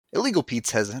Illegal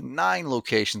Pete's has 9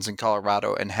 locations in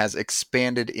Colorado and has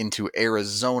expanded into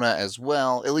Arizona as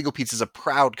well. Illegal Pete's is a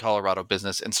proud Colorado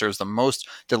business and serves the most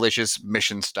delicious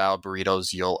mission-style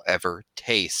burritos you'll ever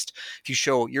taste. If you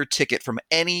show your ticket from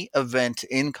any event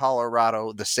in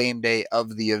Colorado the same day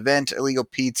of the event, Illegal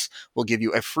Pete's will give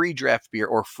you a free draft beer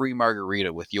or free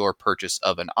margarita with your purchase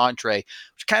of an entree,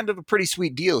 which is kind of a pretty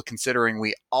sweet deal considering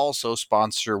we also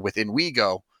sponsor within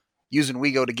WeGo. Using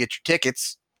WeGo to get your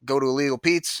tickets, go to Illegal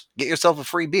Pete's, get yourself a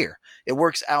free beer. It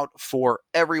works out for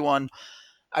everyone.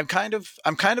 I'm kind of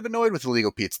annoyed with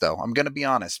Illegal Pete's though. I'm going to be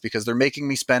honest because they're making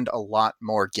me spend a lot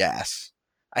more gas.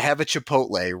 I have a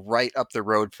Chipotle right up the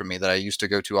road from me that I used to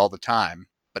go to all the time,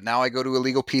 but now I go to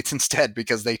Illegal Pete's instead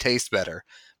because they taste better,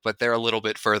 but they're a little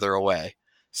bit further away.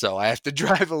 So I have to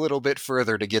drive a little bit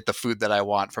further to get the food that I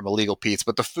want from Illegal Pete's,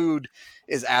 but the food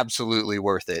is absolutely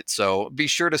worth it. So be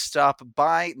sure to stop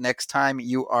by next time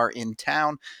you are in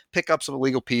town. Pick up some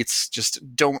Illegal Pete's.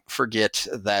 Just don't forget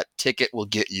that ticket will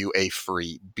get you a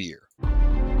free beer.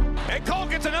 And Cole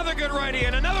gets another good righty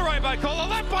and another right by Cole. A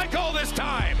left by Cole this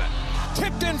time.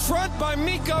 Tipped in front by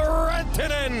Mika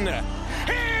Rantanen.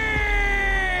 He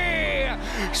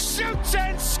shoots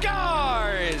and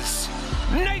scores.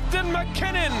 Nathan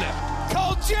MacKinnon,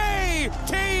 call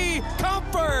J.T.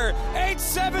 Comfer,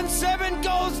 877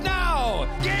 goes now.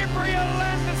 Gabriel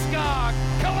Landeskog,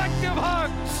 collective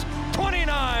hugs,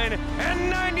 29 and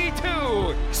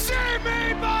 92. Save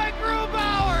made by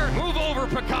Grubauer. Move over,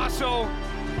 Picasso.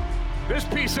 This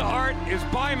piece of art is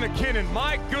by MacKinnon.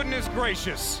 My goodness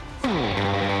gracious.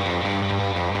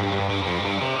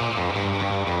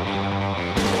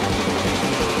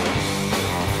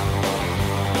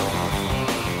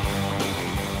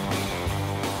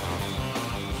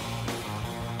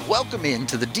 Welcome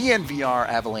into the DNVR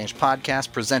Avalanche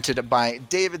Podcast presented by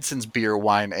Davidson's Beer,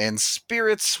 Wine, and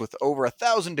Spirits. With over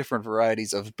 1,000 different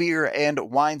varieties of beer and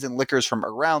wines and liquors from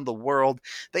around the world,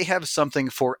 they have something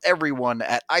for everyone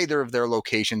at either of their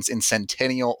locations in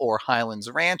Centennial or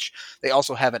Highlands Ranch. They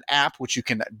also have an app which you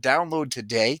can download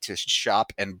today to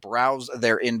shop and browse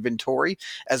their inventory,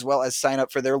 as well as sign up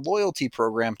for their loyalty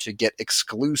program to get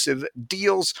exclusive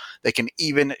deals. They can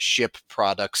even ship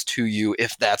products to you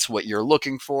if that's what you're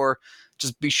looking for.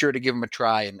 Just be sure to give them a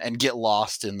try and get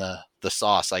lost in the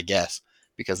sauce, I guess,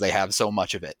 because they have so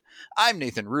much of it. I'm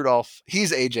Nathan Rudolph.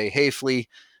 He's AJ Haefele.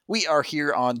 We are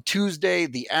here on Tuesday.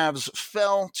 The Avs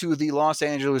fell to the Los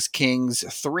Angeles Kings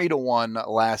 3-1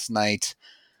 last night.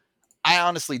 I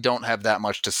honestly don't have that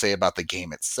much to say about the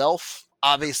game itself.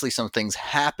 Obviously, some things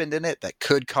happened in it that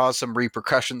could cause some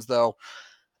repercussions, though.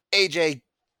 AJ,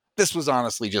 this was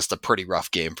honestly just a pretty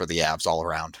rough game for the Avs all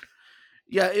around.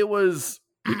 Yeah, it was.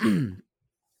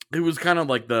 It was kind of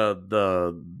like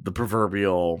the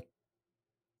proverbial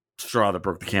straw that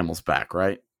broke the camel's back,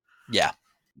 right? Yeah.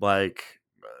 Like,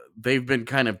 they've been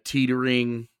kind of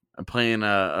teetering, playing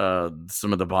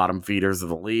some of the bottom feeders of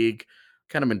the league,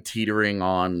 kind of been teetering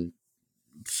on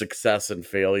success and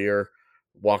failure,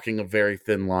 walking a very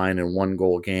thin line in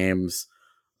 1-goal games,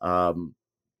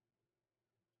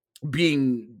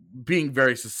 being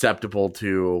very susceptible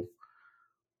to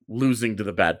losing to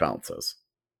the bad bounces.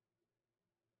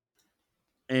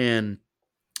 And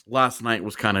last night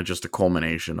was kind of just a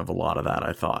culmination of a lot of that,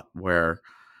 I thought, where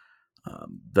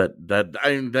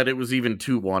that it was even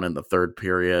 2-1 in the third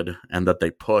period and that they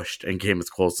pushed and came as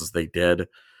close as they did.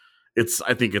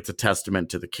 I think it's a testament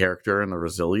to the character and the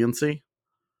resiliency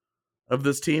of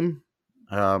this team.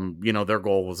 Their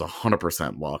goal was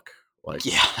 100% luck.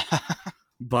 Yeah.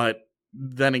 But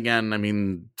then again, I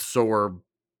mean, so were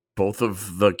both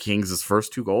of the Kings'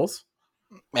 first 2 goals.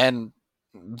 And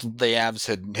the Avs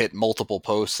had hit multiple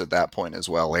posts at that point as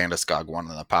well. Landeskog won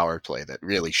on the power play that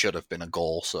really should have been a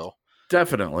goal. So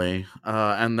definitely.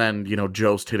 And then,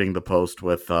 Jost hitting the post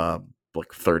with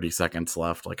 30 seconds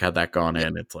left. Like, had that gone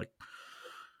in, it's like,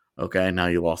 okay, now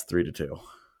you lost 3-2.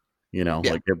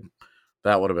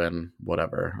 That would have been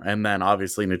whatever. And then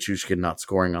obviously Nichushkin not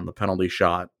scoring on the penalty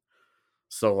shot.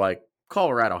 So like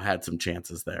Colorado had some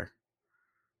chances there.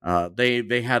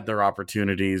 They had their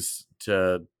opportunities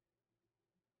to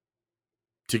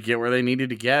get where they needed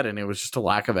to get, and it was just a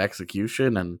lack of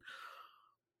execution. And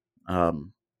the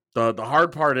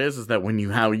hard part is that when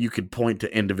you could point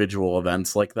to individual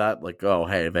events like that, like, oh,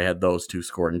 hey, they had those 2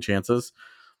 scoring chances,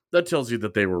 that tells you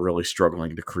that they were really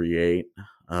struggling to create.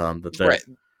 Right.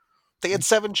 They had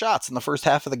 7 shots in the first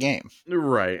half of the game.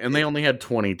 Right, and they only had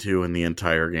 22 in the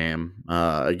entire game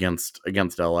against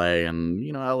LA,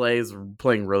 and LA is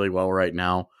playing really well right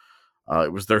now.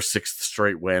 It was their 6th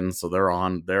straight win, so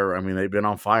they've been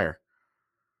on fire.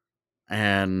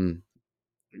 And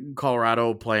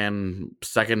Colorado playing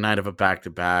second night of a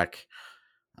back-to-back.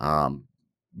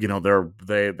 You know,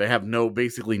 they have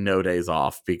basically no days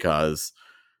off because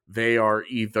they are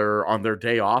either on their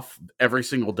day off every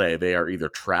single day. They are either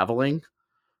traveling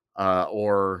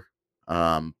or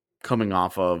coming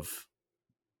off of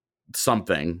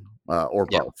something or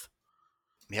both.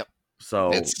 Yep.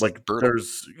 So it's like brutal.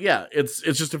 it's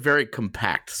just a very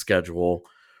compact schedule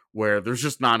where there's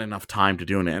just not enough time to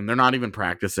do it, and they're not even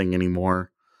practicing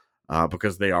anymore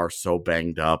because they are so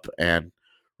banged up. And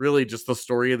really, just the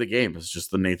story of the game is just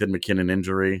the Nathan MacKinnon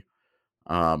injury.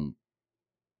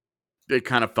 It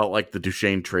kind of felt like the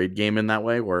Duchesne trade game in that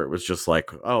way, where it was just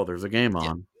like, oh, there's a game on.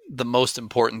 Yeah. The most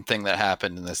important thing that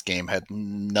happened in this game had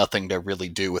nothing to really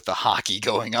do with the hockey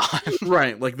going on.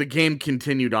 Right. Like the game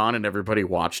continued on and everybody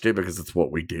watched it because it's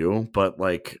what we do. But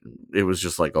like, it was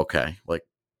just like, okay, like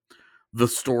the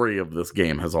story of this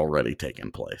game has already taken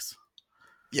place.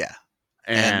 Yeah.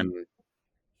 And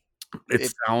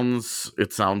it sounds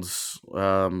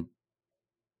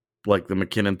like the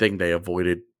MacKinnon thing. They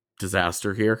avoided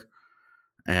disaster here.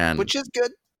 And which is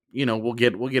good. You know, we'll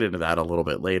get into that a little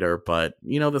bit later, but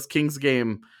you know, this Kings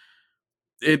game,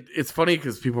 it's funny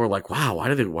because people are like, "Wow, why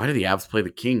do the Avs play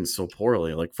the Kings so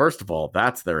poorly?" Like, first of all,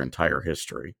 that's their entire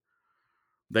history.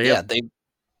 They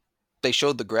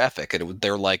showed the graphic, and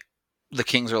they're like, the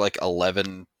Kings are like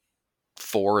 11-4-2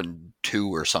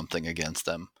 or something against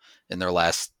them in their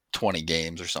last 20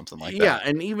 games or something like that. Yeah,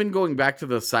 and even going back to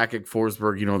the Sakic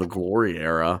Forsberg, you know, the glory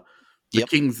era.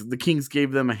 The Kings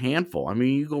gave them a handful. I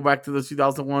mean, you go back to the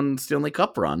 2001 Stanley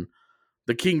Cup run.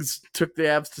 The Kings took the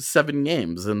Avs to 7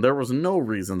 games, and there was no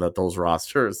reason that those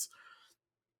rosters,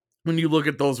 when you look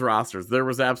at those rosters, there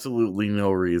was absolutely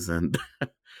no reason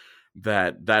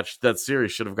that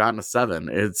series should have gotten to 7.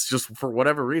 It's just, for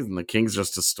whatever reason, the Kings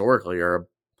just historically are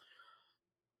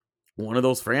one of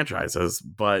those franchises.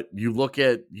 But you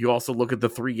also look at the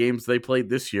 3 games they played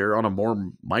this year on a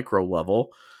more micro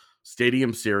level.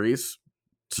 Stadium series,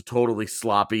 it's a totally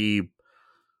sloppy,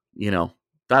 you know,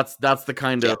 that's the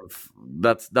kind of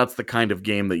that's the kind of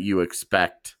game that you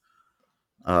expect.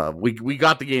 We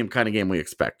got the kind of game we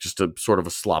expect, just a sort of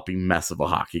a sloppy mess of a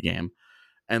hockey game.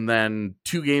 And then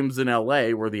 2 games in LA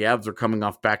where the Avs are coming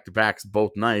off back-to-backs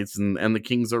both nights, and the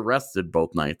Kings are rested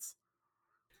both nights.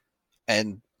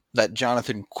 And that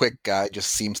Jonathan Quick guy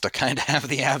just seems to kind of have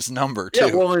the Avs number, too.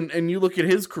 Yeah, well, and you look at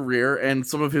his career, and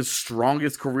some of his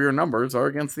strongest career numbers are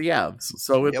against the Avs.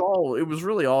 So it was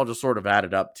really all just sort of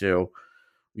added up to,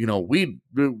 you know, we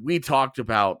talked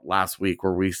about last week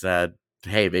where we said,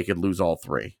 hey, they could lose all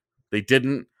 3. They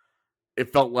didn't.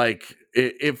 It felt like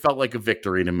a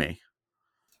victory to me.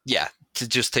 Yeah, to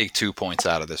just take 2 points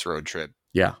out of this road trip.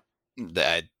 Yeah.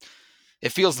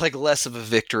 It feels like less of a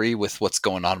victory with what's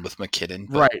going on with MacKinnon.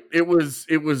 Right. It was,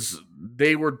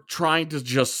 they were trying to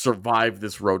just survive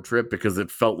this road trip because it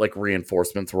felt like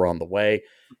reinforcements were on the way.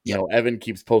 You know, Evan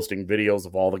keeps posting videos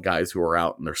of all the guys who are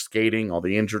out and they're skating, all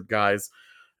the injured guys,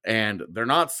 and they're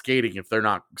not skating if they're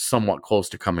not somewhat close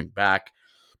to coming back.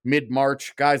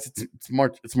 Mid-March, guys, it's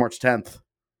March 10th.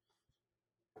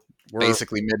 We're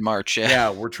basically mid-March.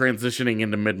 Yeah, we're transitioning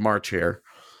into mid-March here.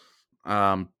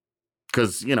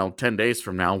 Because, you know, 10 days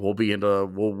from now we'll be at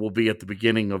the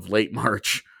beginning of late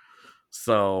March,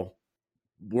 so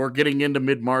we're getting into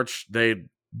mid-March. They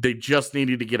just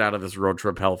needed to get out of this road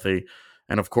trip healthy,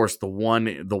 and of course the one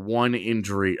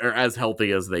injury, or as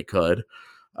healthy as they could,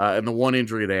 and the one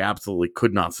injury they absolutely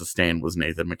could not sustain was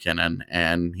Nathan MacKinnon,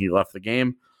 and he left the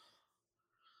game.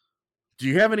 Do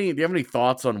you have any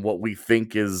thoughts on what we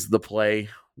think is the play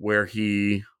where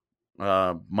he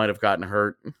might have gotten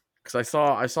hurt? Because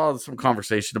I saw some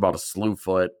conversation about a slew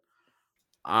foot.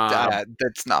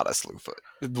 That's not a slew foot.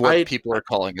 What people are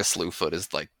calling a slew foot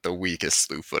is like the weakest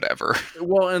slew foot ever.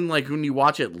 Well, and like when you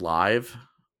watch it live,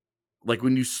 like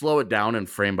when you slow it down and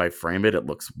frame by frame it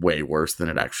looks way worse than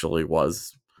it actually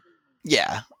was.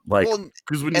 Yeah. Like,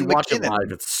 because when you watch it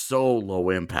live, it's so low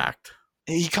impact.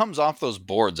 He comes off those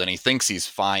boards and he thinks he's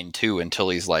fine too until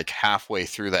he's like halfway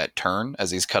through that turn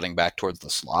as he's cutting back towards the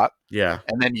slot. Yeah.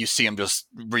 And then you see him just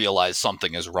realize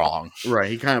something is wrong. Right.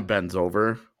 He kind of bends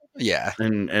over. Yeah.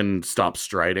 And stops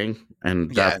striding.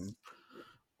 And that's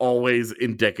always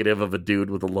indicative of a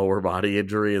dude with a lower body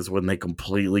injury, is when they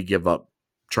completely give up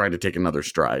trying to take another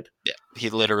stride. Yeah. He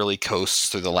literally coasts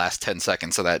through the last 10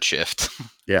 seconds of that shift.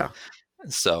 Yeah.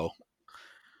 So.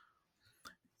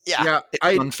 Yeah.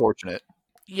 It's unfortunate.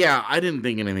 Yeah, I didn't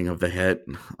think anything of the hit.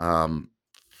 I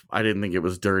didn't think it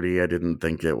was dirty. I didn't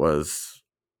think it was.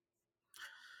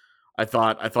 I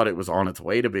thought it was on its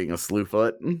way to being a slew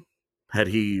foot had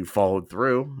he followed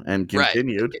through and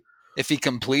continued. Right. If he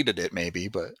completed it, maybe,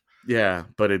 but Yeah,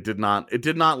 but it did not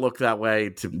look that way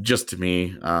to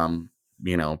me.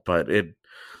 But it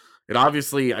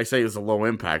obviously, I say it was a low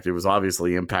impact. It was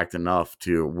obviously impact enough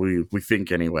to, we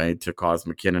think anyway, to cause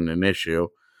MacKinnon an issue.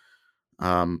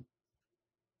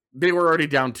 They were already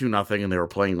down 2-0 and they were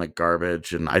playing like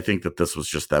garbage. And I think that this was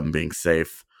just them being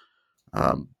safe.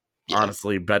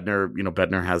 Honestly,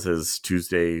 Bednar has his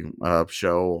Tuesday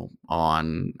show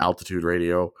on Altitude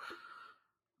Radio.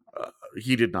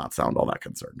 He did not sound all that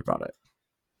concerned about it.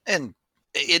 And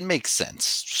it makes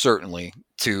sense, certainly,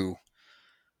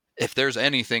 if there's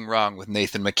anything wrong with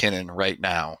Nathan MacKinnon right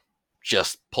now,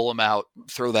 just pull him out,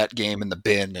 throw that game in the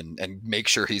bin, and make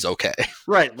sure he's okay.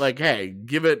 Right, like, hey,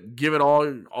 give it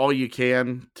all you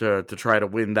can to try to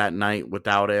win that night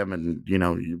without him, and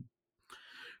you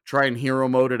try and hero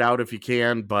mode it out if you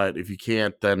can, but if you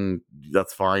can't, then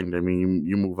that's fine. I mean,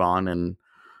 you move on and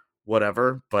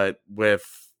whatever. But with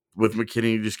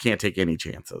MacKinnon, you just can't take any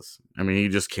chances. I mean, you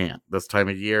just can't. This time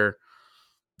of year,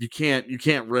 you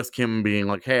can't risk him being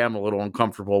like, hey, I'm a little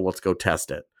uncomfortable, let's go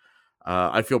test it.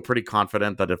 I feel pretty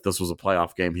confident that if this was a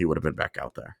playoff game, he would have been back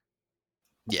out there.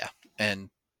 Yeah, and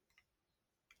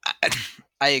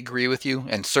I agree with you,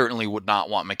 and certainly would not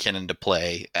want MacKinnon to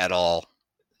play at all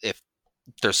if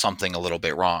there's something a little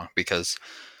bit wrong, because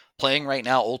playing right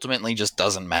now ultimately just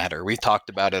doesn't matter. We've talked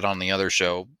about it on the other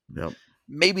show. Yep.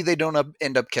 Maybe they don't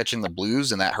end up catching the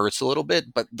Blues, and that hurts a little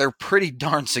bit, but they're pretty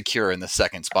darn secure in the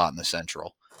second spot in the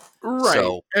Central. Right.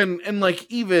 So, and like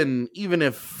even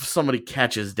if somebody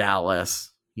catches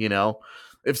Dallas,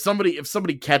 if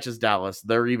somebody catches Dallas,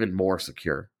 they're even more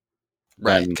secure.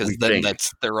 Right, because then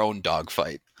that's their own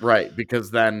dogfight. Right, because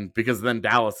then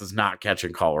Dallas is not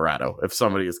catching Colorado if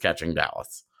somebody is catching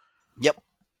Dallas. Yep.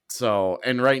 So,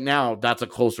 and right now that's a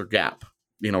closer gap.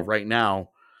 Right now,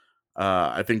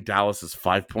 I think Dallas is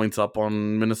 5 points up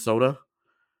on Minnesota,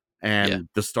 and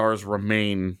the Stars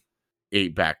remain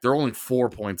 8 back. They're only 4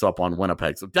 points up on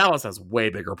Winnipeg. So Dallas has way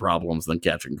bigger problems than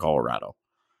catching Colorado.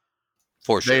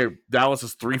 For sure. Dallas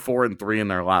is 3-4-3 in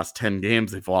their last 10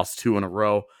 games. They've lost 2 in a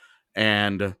row,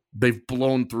 and they've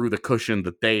blown through the cushion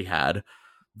that they had.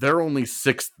 They're only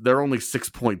 6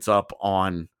 points up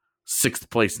on 6th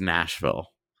place Nashville.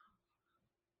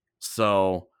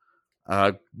 So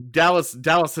Dallas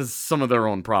has some of their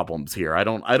own problems here. I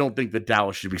don't think that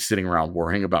Dallas should be sitting around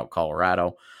worrying about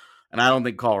Colorado. And I don't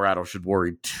think Colorado should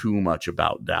worry too much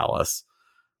about Dallas.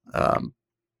 The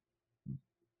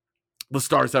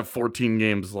Stars have 14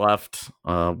 games left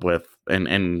with an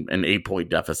 8-point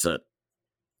deficit.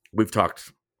 We've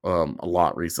talked a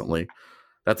lot recently.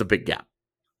 That's a big gap.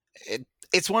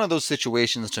 It's one of those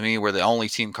situations to me where the only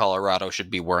team Colorado should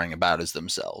be worrying about is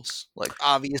themselves. Like,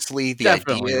 obviously, the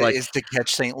idea is to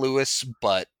catch St. Louis,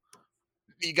 but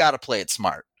you got to play it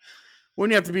smart. When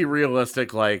you have to be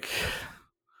realistic, like...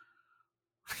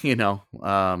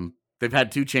 they've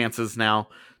had 2 chances now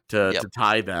to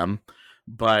tie them,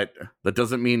 but that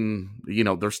doesn't mean,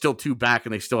 they're still 2 back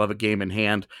and they still have a game in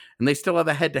hand, and they still have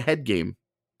a head-to-head game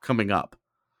coming up.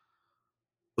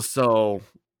 So,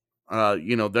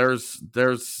 there's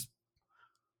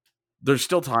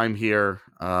still time here.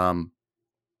 In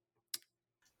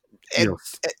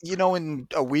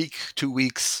a week, 2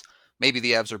 weeks, maybe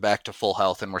the Avs are back to full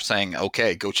health and we're saying,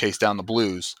 okay, go chase down the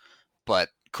Blues, but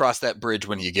cross that bridge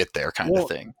when you get there kind of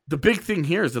thing. The big thing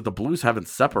here is that the Blues haven't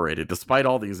separated despite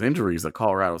all these injuries that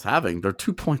Colorado's having. They're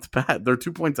 2 points back. They're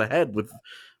 2 points ahead with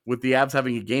the Avs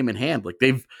having a game in hand. Like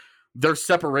their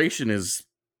separation is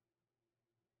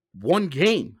 1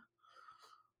 game.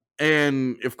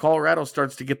 And if Colorado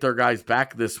starts to get their guys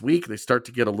back this week, they start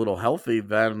to get a little healthy,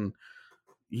 then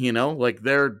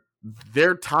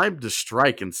their time to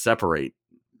strike and separate,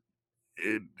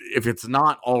 if it's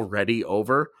not already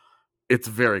over, it's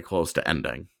very close to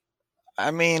ending.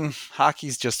 I mean,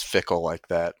 hockey's just fickle like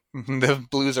that. The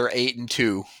Blues are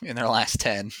 8-2 in their last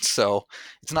 10, so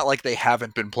it's not like they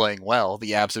haven't been playing well.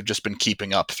 The Avs have just been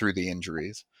keeping up through the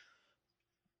injuries.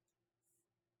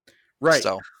 Right.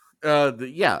 So, and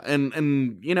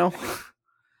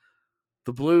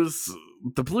the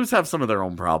Blues have some of their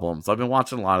own problems. I've been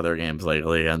watching a lot of their games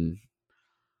lately, and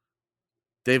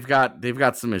they've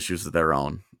got some issues of their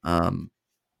own.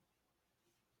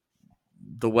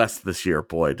 The West this year,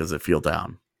 boy, does it feel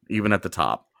down, even at the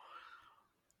top.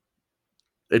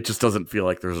 It just doesn't feel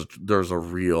like there's a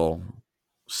real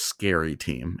scary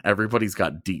team. Everybody's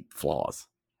got deep flaws.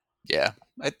 Yeah,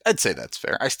 I'd say that's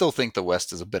fair. I still think the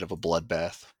West is a bit of a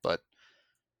bloodbath, but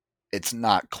it's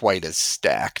not quite as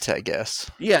stacked, I guess.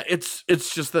 Yeah, it's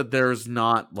just that there's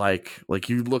not like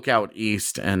you look out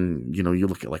east and you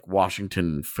look at like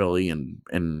Washington and Philly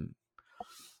and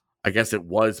I guess it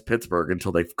was Pittsburgh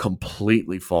until they've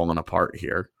completely fallen apart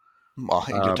here. Well,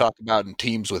 you talk about in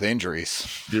teams with injuries.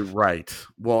 Right.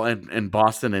 Well, and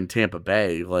Boston and Tampa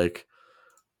Bay, like,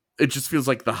 it just feels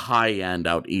like the high end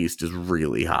out east is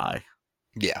really high.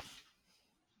 Yeah,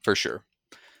 for sure.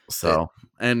 So,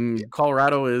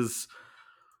 Colorado is,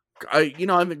 I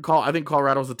think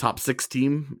Colorado's a top 6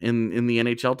 team in the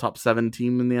NHL, top 7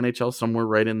 team in the NHL, somewhere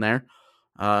right in there.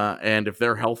 And if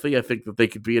they're healthy, I think that they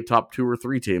could be a top 2 or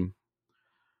 3 team.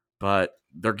 But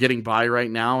they're getting by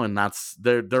right now, and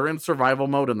they're in survival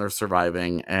mode, and they're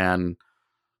surviving, and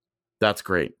that's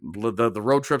great. The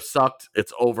road trip sucked.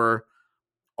 It's over.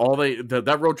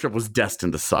 That road trip was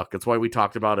destined to suck. That's why we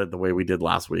talked about it the way we did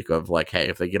last week of like, hey,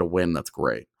 if they get a win, that's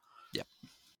great. Yep.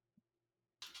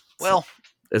 Well,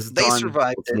 they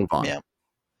survived Let's move on. Yeah.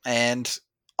 And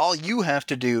all you have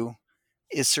to do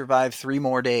is survive 3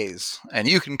 more days, and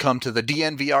you can come to the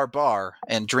DNVR bar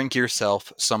and drink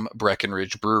yourself some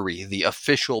Breckenridge Brewery, the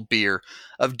official beer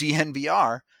of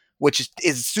DNVR, which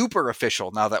is super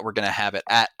official now that we're going to have it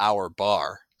at our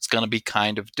bar. It's going to be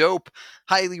kind of dope.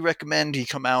 Highly recommend you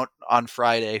come out on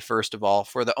Friday, first of all,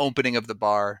 for the opening of the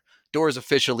bar. Doors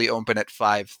officially open at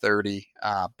 5:30,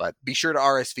 but be sure to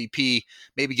RSVP.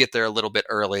 Maybe get there a little bit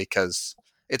early because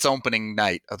it's opening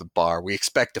night of the bar. We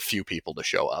expect a few people to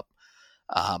show up.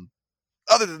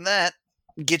 Other than that,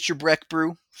 get your Breck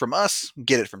Brew from us,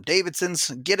 get it from Davidson's,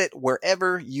 get it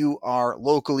wherever you are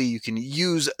locally. You can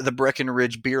use the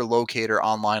Breckenridge Beer Locator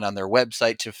online on their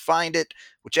website to find it,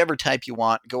 whichever type you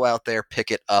want. Go out there,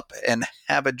 pick it up, and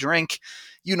have a drink.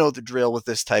 You know the drill with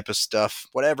this type of stuff.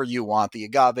 Whatever you want, the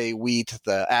agave wheat,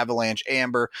 the Avalanche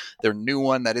Amber, their new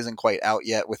one that isn't quite out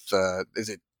yet with the, is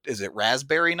it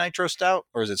raspberry nitro stout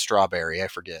or is it strawberry? I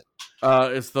forget.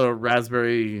 It's the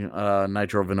raspberry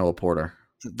nitro vanilla porter.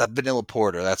 The vanilla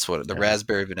porter, that's what the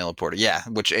raspberry vanilla porter. Yeah,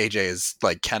 which AJ is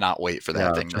like cannot wait for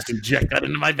that thing. Just inject that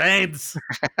into my veins.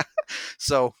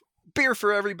 So, beer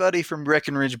for everybody from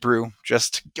Breckenridge Brew.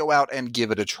 Just go out and give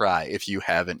it a try if you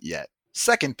haven't yet.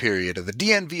 Second period of the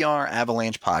DNVR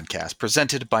Avalanche Podcast,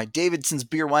 presented by Davidson's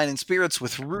Beer, Wine, and Spirits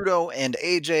with Rudo and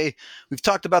AJ. We've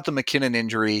talked about the MacKinnon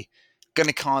injury. Going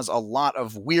to cause a lot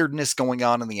of weirdness going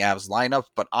on in the Avs lineup,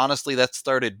 but honestly, that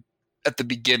started at the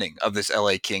beginning of this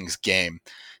LA Kings game.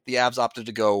 The Avs opted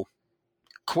to go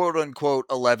quote-unquote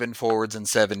 11 forwards and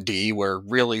 7D, where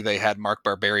really they had Mark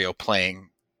Barberio playing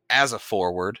as a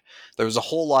forward. There was a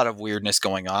whole lot of weirdness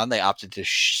going on. They opted to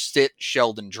sit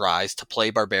Sheldon Dries to play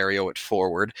Barberio at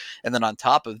forward. And then on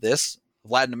top of this,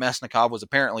 Vlad Nemesnikov was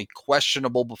apparently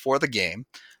questionable before the game.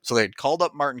 So they had called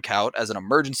up Martin Kaut as an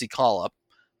emergency call-up,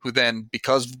 who then,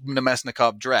 because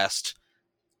Nemesnikov dressed,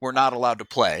 were not allowed to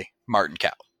play Martin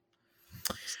Kaut.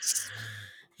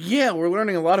 Yeah, we're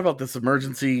learning a lot about this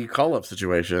emergency call-up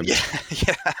situation.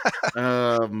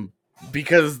 Yeah.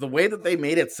 Because the way that they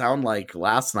made it sound like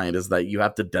last night is that you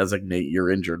have to designate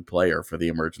your injured player for the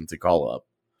emergency call-up.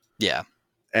 Yeah.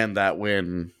 And that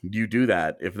when you do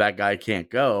that, if that guy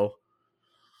can't go,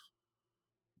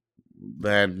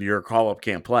 then your call-up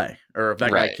can't play. Or if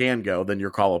that guy can go, then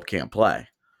your call-up can't play.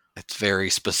 It's very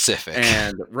specific.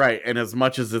 And and as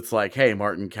much as it's like, hey,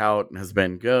 Martin Kaut has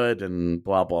been good and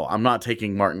blah, blah, I'm not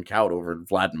taking Martin Kaut over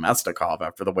Vlad Nemesnikov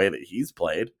after the way that he's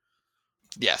played.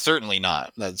 Yeah, certainly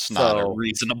not. That's not a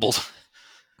reasonable.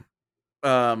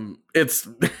 It's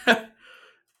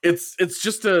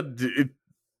just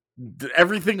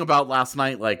everything about last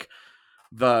night. Like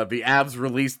the Avs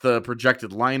released the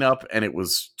projected lineup and it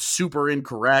was super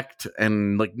incorrect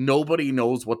and like nobody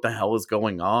knows what the hell is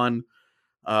going on.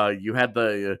 You had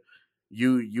the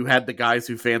guys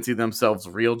who fancy themselves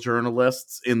real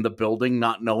journalists in the building,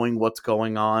 not knowing what's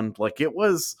going on. Like it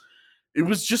was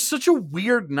just such a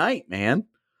weird night, man.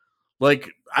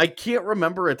 Like I can't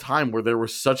remember a time where there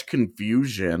was such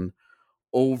confusion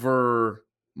over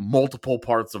multiple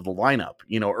parts of the lineup.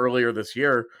 You know, earlier this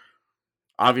year,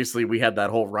 obviously we had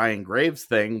that whole Ryan Graves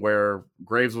thing where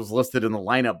Graves was listed in the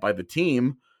lineup by the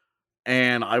team.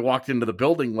 And I walked into the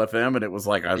building with him and it was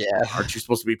like, aren't you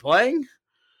supposed to be playing?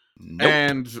 Nope.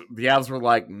 And the Avs were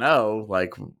like, no,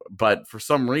 like, but for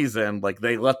some reason, like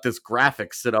they let this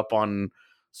graphic sit up on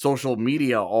social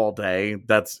media all day.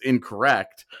 That's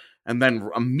incorrect. And then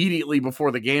immediately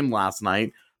before the game last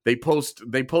night, they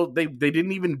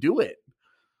didn't even do it.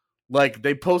 Like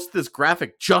they post this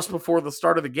graphic just before the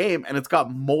start of the game and it's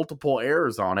got multiple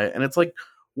errors on it. And it's like,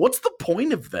 what's the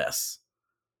point of this?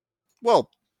 Well,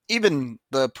 even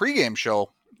the pregame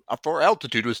show for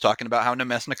Altitude was talking about how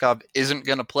Nemesnikov isn't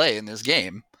going to play in this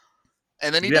game.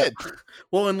 And then he did.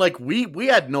 Well, and like we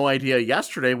had no idea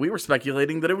yesterday. We were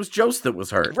speculating that it was Jost that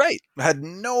was hurt. Right. I had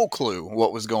no clue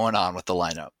what was going on with the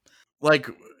lineup. Like,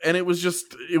 and it was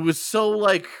so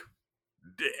like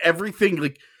everything,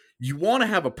 like you want to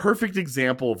have a perfect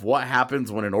example of what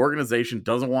happens when an organization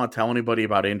doesn't want to tell anybody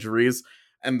about injuries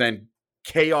and then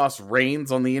chaos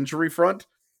reigns on the injury front.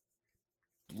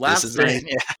 Last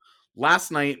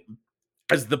night,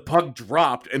 as the puck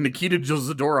dropped and Nikita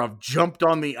Zadorov jumped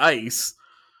on the ice,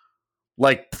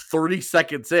 like 30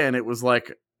 seconds in, it was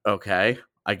like, okay,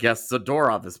 I guess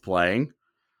Zadorov is playing.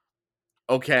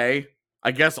 Okay,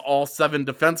 I guess all 7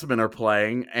 defensemen are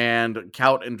playing, and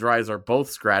Kaut and Dries are both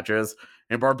scratches,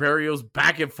 and Barberio's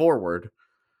back and forward.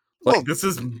 Like, this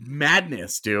is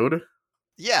madness, dude.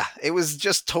 Yeah, it was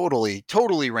just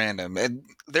totally random. And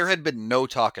there had been no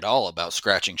talk at all about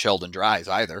scratching Sheldon Dries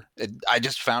either. I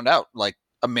just found out like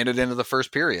a minute into the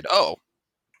first period. Oh,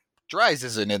 Dries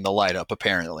isn't in the lineup,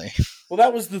 apparently. Well,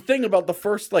 that was the thing about the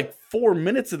first like 4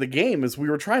 minutes of the game, is we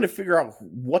were trying to figure out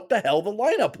what the hell the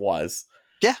lineup was.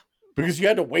 Yeah. Because you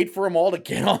had to wait for them all to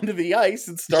get onto the ice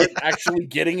and start actually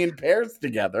getting in pairs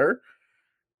together.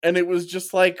 And it was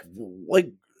just like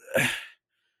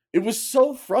it was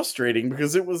so frustrating,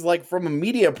 because it was like, from a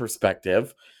media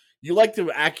perspective, you like to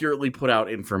accurately put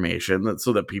out information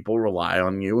so that people rely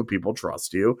on you and people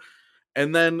trust you.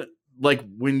 And then like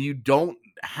when you don't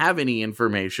have any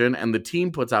information and the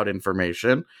team puts out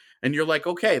information and you're like,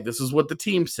 okay, this is what the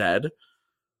team said,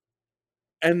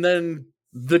 and then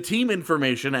the team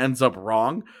information ends up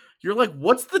wrong, you're like,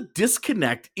 what's the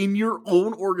disconnect in your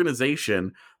own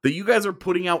organization that you guys are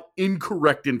putting out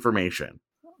incorrect information?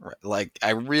 Right. Like,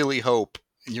 I really hope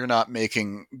you're not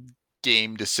making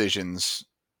game decisions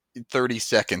 30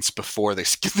 seconds before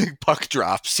the puck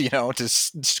drops, to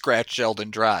scratch Sheldon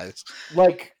Dries.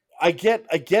 Like, I get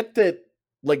that,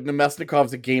 like,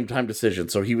 Nemesnikov's a game time decision,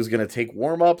 so he was going to take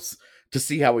warm-ups to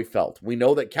see how he felt. We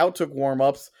know that Kaut took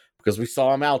warm-ups because we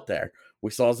saw him out there.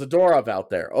 We saw Zadorov out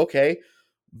there. Okay,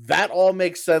 that all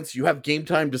makes sense. You have game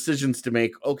time decisions to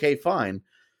make. Okay, fine.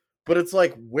 But it's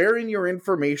like, where in your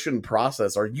information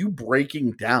process are you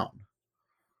breaking down?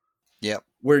 Yep.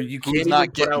 Where you can't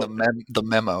not getting the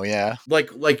memo, yeah. Like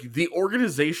the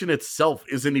organization itself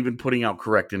isn't even putting out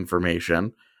correct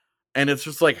information. And it's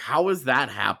just like, how is that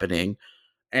happening?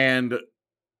 And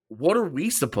what are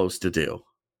we supposed to do?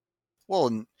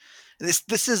 Well,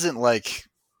 this isn't like,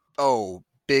 oh,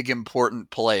 big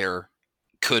important player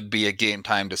could be a game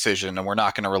time decision, and we're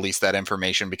not going to release that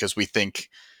information because we think,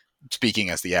 speaking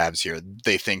as the Avs here,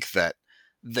 they think that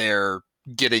they're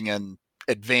getting an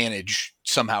advantage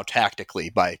somehow tactically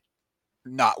by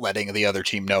not letting the other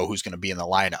team know who's going to be in the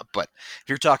lineup. But if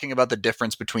you're talking about the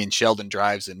difference between Sheldon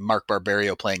Dries and Mark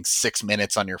Barberio playing 6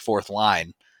 minutes on your fourth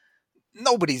line,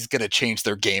 nobody's going to change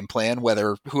their game plan,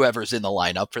 whether whoever's in the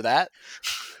lineup for that.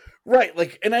 Right.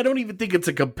 Like, and I don't even think it's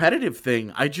a competitive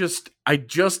thing. I just,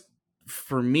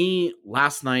 for me,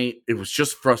 last night, it was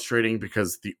just frustrating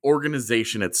because the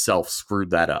organization itself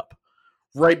screwed that up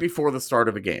right before the start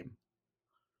of a game.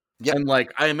 Yep. And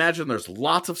like, I imagine there's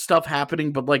lots of stuff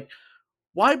happening, but like,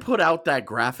 why put out that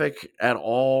graphic at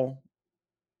all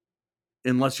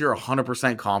unless you're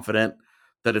 100% confident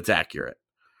that it's accurate?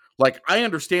 Like, I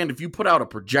understand if you put out a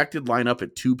projected lineup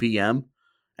at 2 p.m.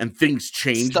 and things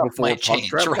change stuff before might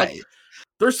change, right? Like,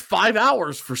 there's 5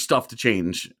 hours for stuff to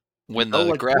change. When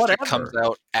the graphic comes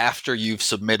out after you've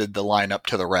submitted the lineup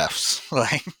to the refs.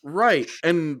 Right.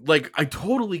 And like, I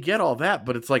totally get all that,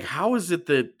 but it's like, how is it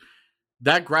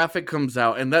that graphic comes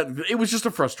out, and that it was just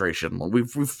a frustration. We've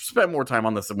spent more time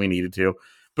on this than we needed to,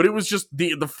 but it was just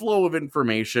the flow of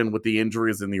information with the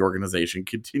injuries in the organization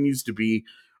continues to be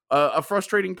a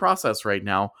frustrating process right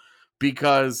now,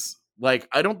 because like,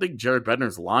 I don't think Jared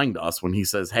Bednar's lying to us when he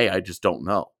says, hey, I just don't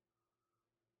know.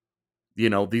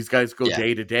 These guys go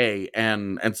day to day,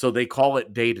 and so they call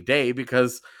it day to day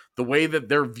because the way that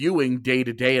they're viewing day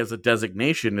to day as a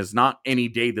designation is not any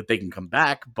day that they can come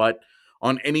back, but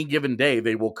on any given day,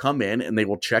 they will come in and they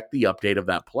will check the update of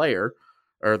that player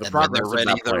or the progress of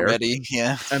that player. They're ready,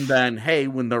 yeah. And then, hey,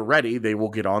 when they're ready, they will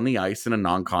get on the ice in a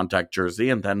non-contact jersey.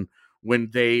 And then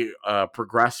when they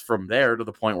progress from there to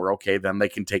the point where, okay, then they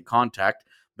can take contact,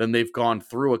 then they've gone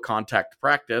through a contact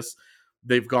practice.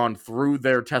 They've gone through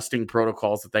their testing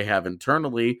protocols that they have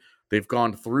internally. They've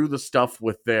gone through the stuff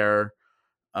with their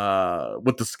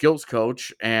with the skills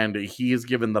coach, and he has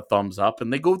given the thumbs up.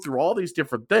 And they go through all these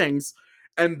different things,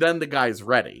 and then the guy's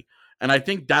ready. And I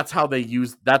think that's how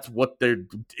that's what they're,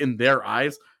 in their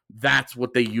eyes, that's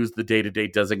what they use the day-to-day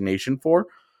designation for.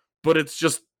 But it's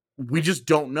just, we just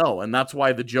don't know. And that's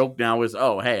why the joke now is,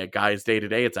 oh, hey, a guy's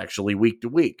day-to-day, it's actually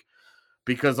week-to-week.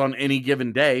 Because on any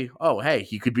given day, oh, hey,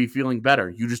 he could be feeling better.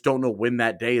 You just don't know when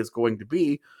that day is going to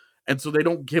be. And so they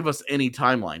don't give us any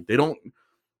timeline. They don't,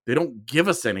 They don't give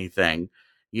us anything.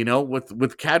 You know,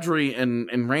 with Kadri and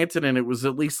Rantanen, it was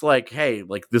at least like, hey,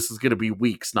 like this is going to be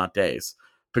weeks, not days,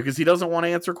 because he doesn't want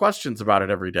to answer questions about it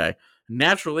every day.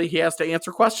 Naturally, he has to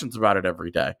answer questions about it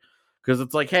every day because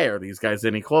it's like, hey, are these guys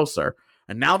any closer?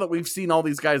 And now that we've seen all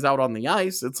these guys out on the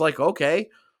ice, it's like, okay,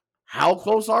 how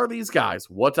close are these guys?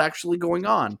 What's actually going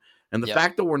on? And the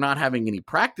fact that we're not having any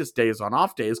practice days on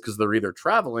off days because they're either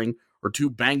traveling or too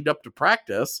banged up to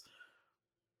practice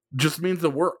just means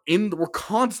that we're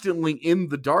constantly in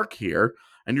the dark here.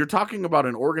 And you're talking about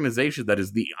an organization that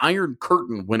is the Iron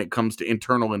Curtain when it comes to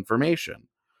internal information.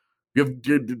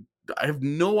 I have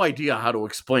no idea how to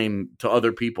explain to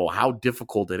other people how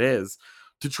difficult it is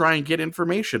to try and get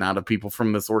information out of people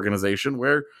from this organization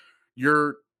where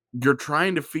you're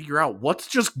trying to figure out what's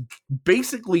just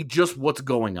basically just what's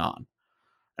going on.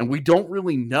 And we don't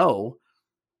really know.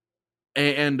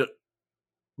 And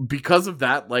because of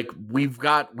that, like we've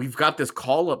got this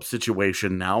call-up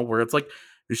situation now where it's like,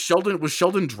 was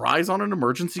Sheldon Dries on an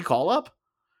emergency call-up?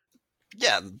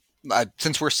 Yeah,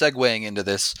 since we're segueing into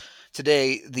this,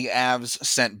 today the Avs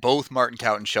sent both Martin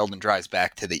Kaut and Sheldon Dries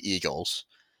back to the Eagles,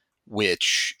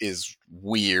 which is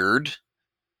weird,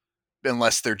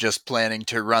 unless they're just planning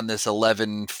to run this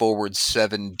 11 forward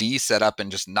 7D setup and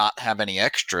just not have any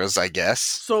extras, I guess.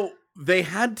 So they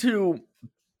had to...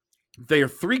 They are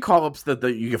 3 call-ups that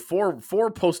you get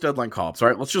 4 post-deadline call-ups. All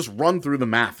right, let's just run through the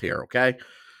math here, okay?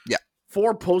 Yeah.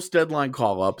 4 post-deadline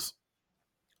call-ups.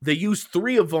 They used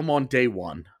 3 of them on day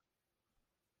 1.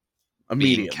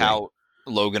 Immediately. Being Kaut,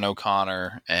 Logan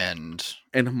O'Connor, and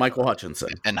Michael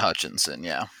Hutchinson. And Hutchinson,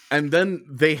 yeah. And then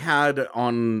they had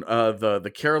on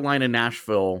the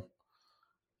Carolina-Nashville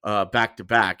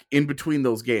back-to-back, in between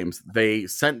those games, they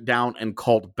sent down and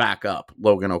called back up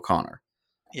Logan O'Connor.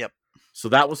 Yep. So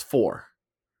that was 4.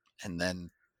 And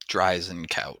then Dries and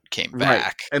Kaut came back.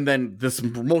 Right. And then this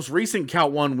most recent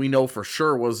Kaut one we know for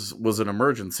sure was an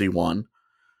emergency one.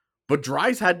 But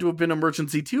Dries had to have been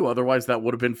emergency too. Otherwise, that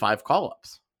would have been 5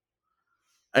 call-ups.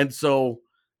 And so,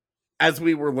 as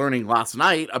we were learning last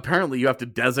night, apparently you have to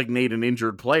designate an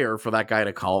injured player for that guy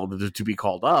to be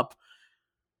called up.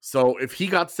 So if he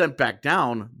got sent back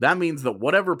down, that means that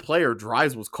whatever player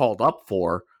Dries was called up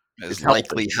for is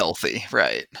likely healthy.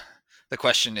 Right. The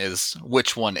question is,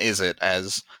 which one is it?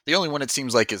 As the only one it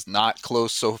seems like is not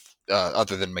close, so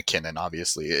other than MacKinnon,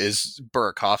 obviously, is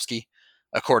Burakovsky.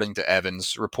 According to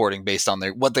Evans reporting based on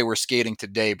what they were skating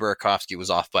today, Burakovsky was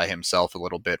off by himself a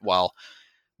little bit, while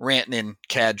Rantanen,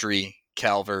 Kadri,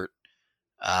 Calvert,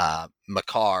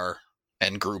 Makar,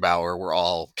 and Grubauer were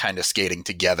all kind of skating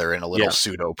together in a little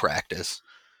pseudo practice.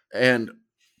 And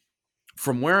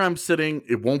from where I'm sitting,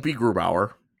 it won't be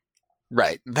Grubauer.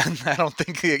 Right. Then I don't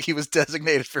think he was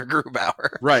designated for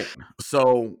Grubauer. Right.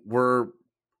 So we're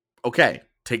okay.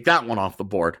 Take that one off the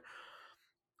board.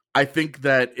 I think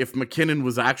that if MacKinnon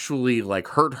was actually like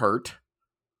hurt,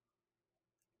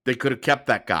 they could have kept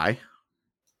that guy.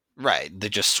 Right. They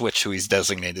just switch who he's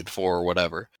designated for or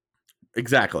whatever.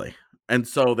 Exactly. And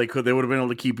so they would have been able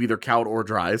to keep either Kaut or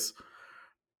Dries.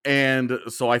 And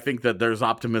so I think that there's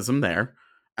optimism there.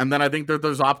 And then I think that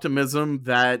there's optimism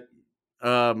that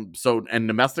and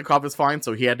Nemestikov is fine,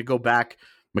 so he had to go back.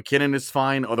 MacKinnon is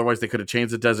fine, otherwise they could have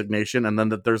changed the designation. And then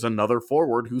that there's another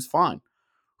forward who's fine,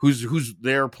 who's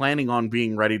they're planning on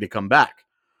being ready to come back.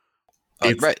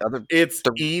 It's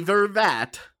either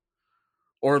that,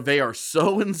 or they are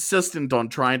so insistent on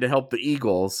trying to help the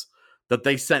Eagles that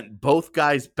they sent both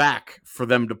guys back for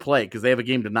them to play because they have a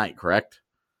game tonight, correct?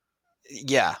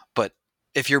 Yeah, but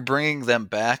if you're bringing them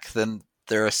back, then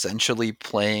they're essentially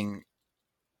playing.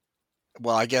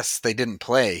 Well, I guess they didn't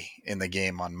play in the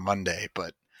game on Monday,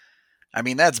 but I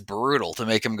mean, that's brutal to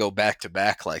make them go back to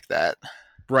back like that.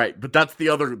 Right. But that's the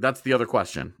other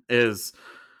question is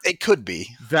it could be.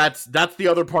 That's the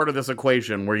other part of this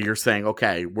equation where you're saying,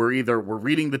 okay, we're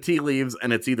reading the tea leaves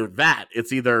and it's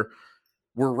either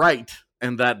we're right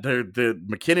and that the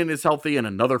MacKinnon is healthy and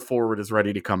another forward is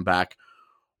ready to come back,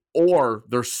 or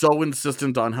they're so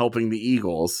insistent on helping the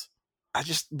Eagles.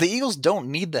 The Eagles don't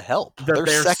need the help. They're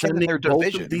second in their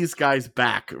division. Both of these guys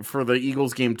back for the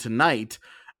Eagles game tonight,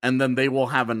 and then they will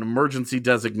have an emergency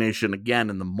designation again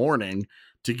in the morning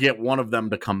to get one of them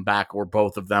to come back, or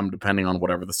both of them, depending on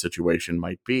whatever the situation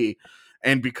might be.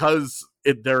 And because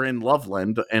they're in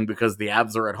Loveland, and because the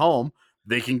Avs are at home,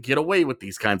 they can get away with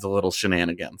these kinds of little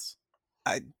shenanigans.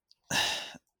 I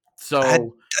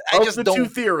just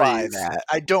don't buy that.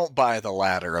 I don't buy the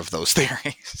latter of those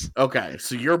theories. Okay,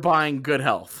 so you're buying good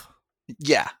health.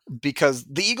 Yeah, because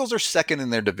the Eagles are second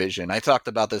in their division. I talked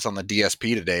about this on the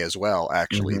DSP today as well,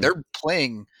 actually. Mm-hmm. They're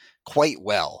playing quite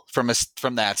well from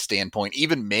that standpoint.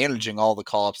 Even managing all the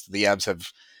call-ups that the Avs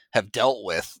have dealt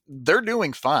with, they're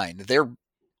doing fine.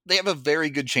 They have a very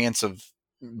good chance of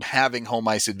having home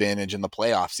ice advantage in the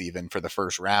playoffs, even for the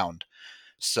first round.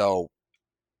 So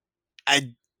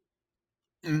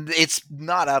it's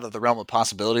not out of the realm of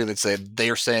possibility that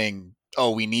they're saying,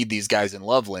 oh, we need these guys in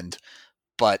Loveland,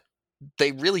 but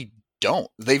they really don't.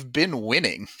 They've been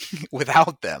winning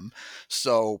without them.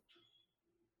 So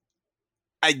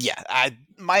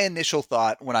my initial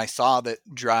thought when I saw that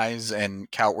Dries and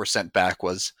Kaut were sent back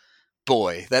was,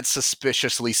 boy, that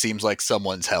suspiciously seems like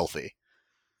someone's healthy.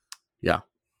 Yeah.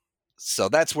 So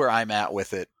that's where I'm at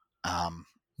with it.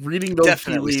 Reading those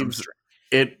tea leaves,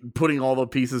 putting all the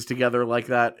pieces together like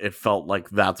that, it felt like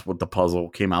that's what the puzzle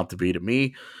came out to be to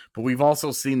me. But we've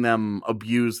also seen them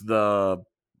abuse the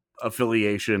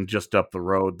affiliation just up the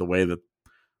road the way that,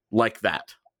 like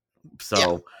that.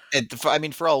 So,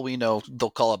 for all we know, they'll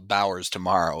call up Bowers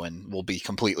tomorrow and we'll be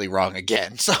completely wrong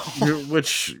again. So,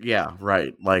 which, yeah,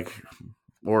 right. Like,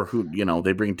 or who,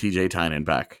 they bring TJ Tynan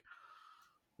back.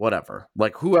 Whatever.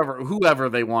 Like, whoever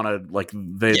they want to, like,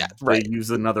 they use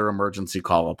another emergency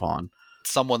call upon.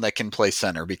 Someone that can play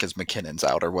center because MacKinnon's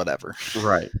out or whatever.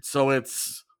 Right. So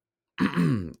it's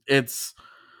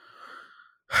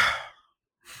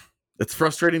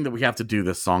frustrating that we have to do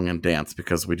this song and dance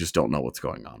because we just don't know what's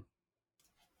going on.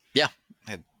 Yeah,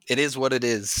 it is what it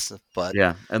is. But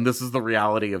yeah, and this is the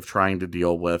reality of trying to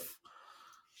deal with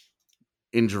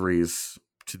injuries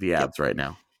to the Avs right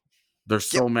now. There's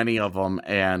so many of them,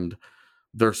 and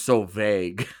they're so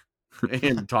vague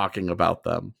in talking about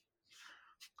them.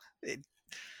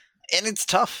 And it's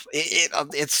tough.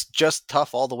 It's just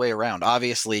tough all the way around.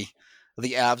 Obviously,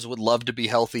 the Avs would love to be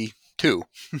healthy too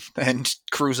and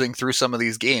cruising through some of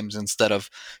these games instead of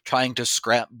trying to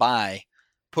scrap by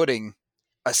putting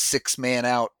a 6-man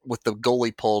out with the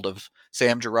goalie pulled of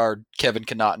Sam Girard, Kevin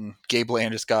Connaughton, Gabe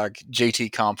Landeskog,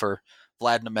 JT Compher,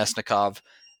 Vlad Nemesnikov,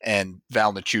 and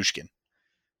Val Nichushkin.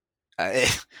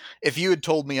 If you had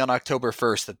told me on October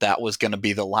 1st that was going to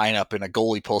be the lineup in a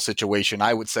goalie pull situation,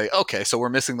 I would say, okay, so we're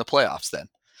missing the playoffs then.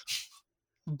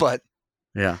 But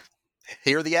yeah,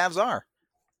 here the Avs are,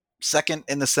 second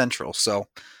in the Central. So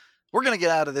we're going to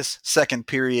get out of this second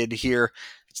period here.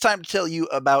 It's time to tell you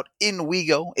about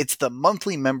InWeGo. It's the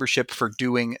monthly membership for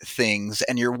doing things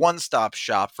and your one-stop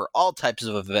shop for all types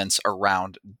of events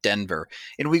around Denver.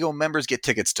 InWeGo members get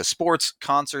tickets to sports,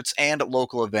 concerts, and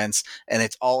local events, and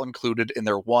it's all included in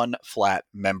their one flat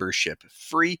membership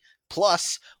free.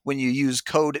 Plus, when you use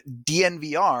code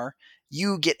DNVR,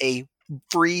 you get a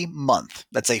free month.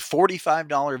 That's a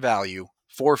 $45 value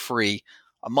for free.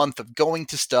 A month of going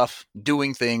to stuff,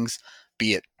 doing things,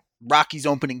 be it Rockies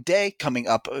opening day coming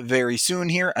up very soon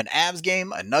here, an Avs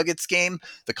game, a Nuggets game,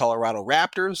 the Colorado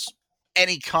Raptors,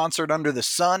 any concert under the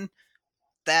sun,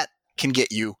 that can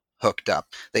get you hooked up.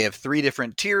 They have 3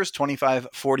 different tiers, $25,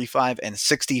 $45, and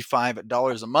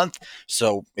 $65 a month.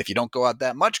 So if you don't go out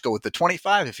that much, go with the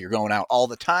 $25. If you're going out all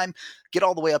the time, get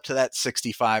all the way up to that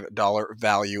 $65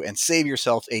 value and save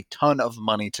yourself a ton of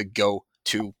money to go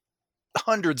to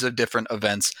hundreds of different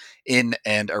events in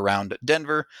and around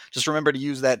Denver. Just remember to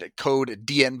use that code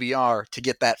DNVR to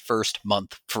get that first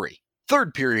month free.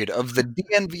 Third period of the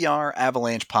DNVR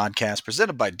Avalanche Podcast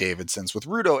presented by Davidson's with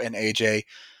Rudo and AJ.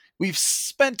 We've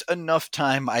spent enough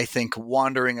time, I think,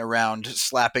 wandering around,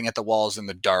 slapping at the walls in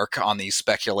the dark on these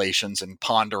speculations and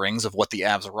ponderings of what the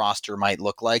Avs roster might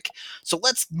look like. So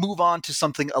let's move on to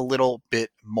something a little bit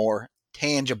more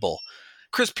tangible.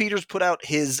 Chris Peters put out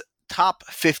his top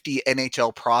 50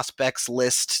 NHL prospects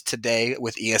list today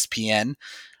with ESPN,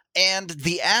 and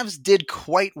the Avs did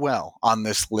quite well on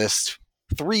this list.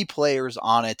 3 players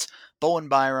on it: Bowen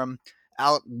Byram,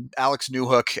 Alex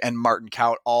Newhook, and Martin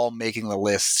Kaut, all making the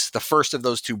list. The first of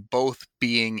those 2 both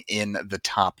being in the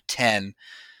top 10.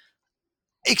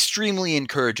 Extremely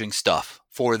encouraging stuff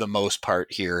for the most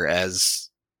part here, as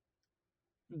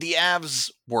the Avs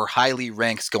were highly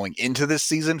ranked going into this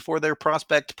season for their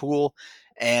prospect pool,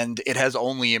 and it has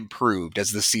only improved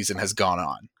as the season has gone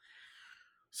on.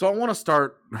 So I want to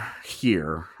start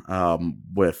here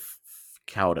with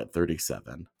Kaut at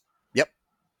 37. Yep.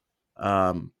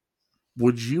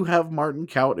 Would you have Martin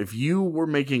Kaut if you were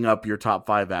making up your top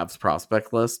 5 Avs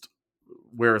prospect list?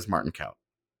 Where is Martin Kaut?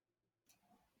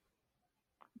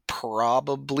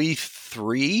 Probably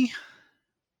 3,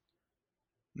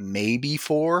 maybe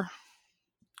 4.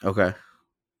 Okay.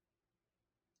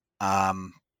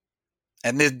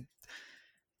 And then,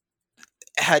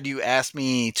 had you asked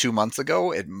me 2 months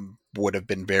ago, it would have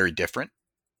been very different.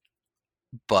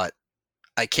 But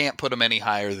I can't put him any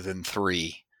higher than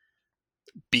 3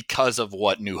 because of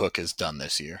what Newhook has done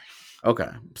this year. Okay.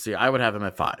 See, I would have him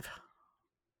at 5.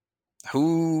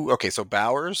 Okay, so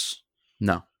Bowers.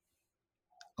 No.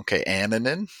 Okay,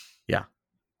 Annunen. Yeah.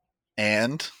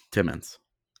 And Timmins.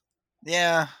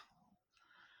 yeah.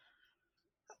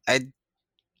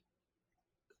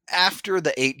 After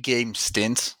the 8-game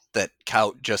stint that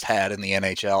Kaut just had in the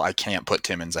NHL, I can't put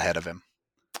Timmins ahead of him.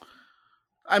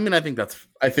 I mean, I think that's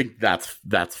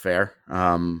fair.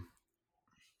 But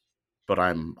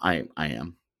I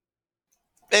am.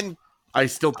 And I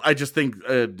just think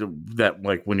that,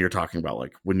 like, when you're talking about,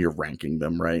 like, when you're ranking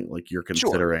them, right? Like, you're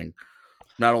considering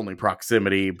not only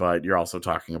proximity, but you're also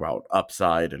talking about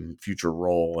upside and future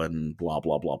role and blah,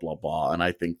 blah, blah, blah, blah. And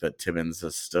I think that Timmins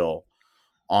is still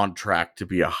on track to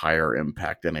be a higher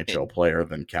impact NHL player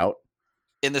than Kaut.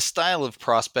 In the style of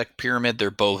prospect pyramid,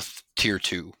 they're both tier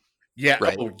 2. Yeah.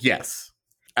 Right? Oh, yes.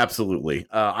 Absolutely.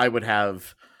 I would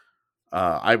have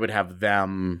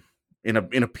them in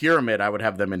a pyramid. I would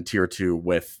have them in tier 2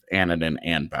 with Annunen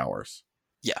and Bowers.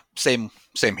 Yeah, same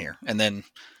here. And then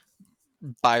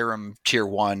Byram tier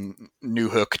 1,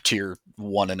 Newhook tier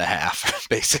 1.5,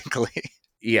 basically.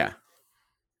 Yeah.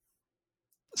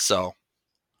 So,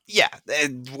 yeah,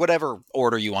 whatever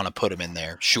order you want to put him in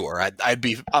there, sure.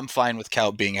 I'm fine with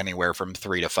Kaut being anywhere from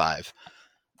 3 to 5.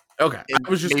 Okay, I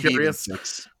was just curious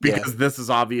because this is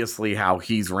obviously how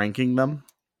he's ranking them.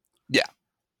 Yeah,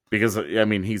 because I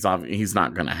mean he's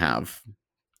not going to have,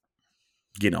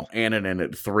 Annunen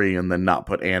at 3 and then not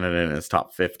put Annunen in his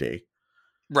top 50.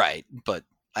 Right, but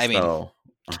I mean, to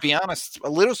be honest, a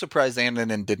little surprised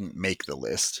Annunen didn't make the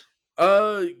list. There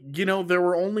were 3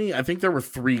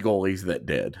 goalies that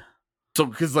did. So,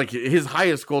 because, like, his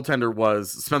highest goaltender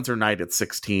was Spencer Knight at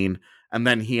 16, and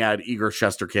then he had Igor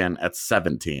Shesterkin at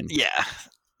 17. Yeah,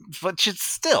 but it's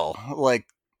still, like,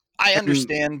 I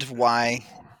understand why,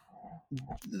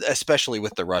 especially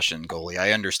with the Russian goalie,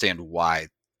 I understand why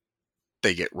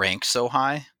they get ranked so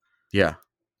high. Yeah.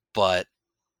 But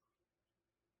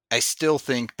I still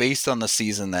think, based on the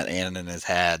season that Annunen has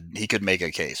had, he could make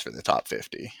a case for the top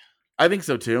 50. I think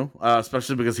so too,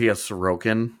 especially because he has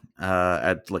Sorokin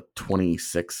at like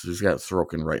 26. He's got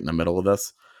Sorokin right in the middle of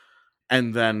this.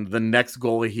 And then the next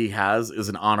goalie he has is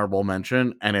an honorable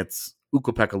mention, and it's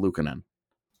Ukko-Pekka Luukkonen.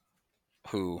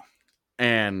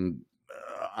 And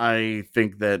I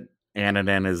think that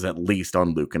Annunen is at least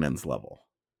on Luukkonen's level.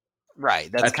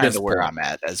 Right, that's kind of where I'm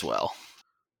at as well.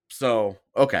 So,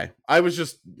 okay. I was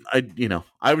just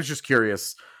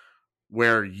curious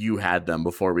where you had them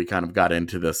before we kind of got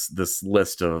into this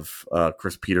list of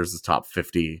Chris Peters' top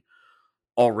 50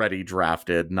 already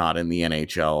drafted, not in the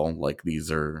NHL. Like,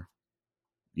 these are,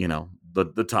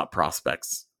 the top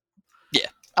prospects. Yeah,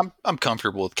 I'm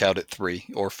comfortable with Kaut at 3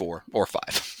 or 4 or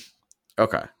 5.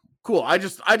 Okay, cool. I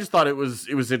just thought it was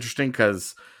interesting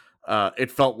because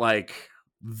it felt like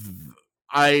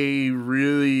I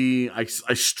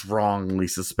strongly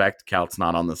suspect Kaut's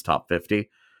not on this top 50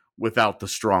 without the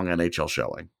strong NHL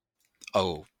showing.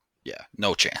 Oh, yeah,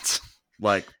 no chance.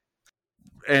 Like,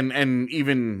 and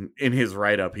even in his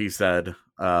write-up, he said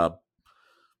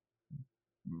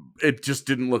it just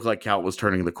didn't look like Kaut was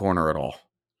turning the corner at all.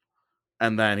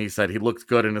 And then he said he looked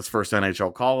good in his first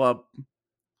NHL call-up.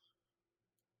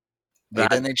 8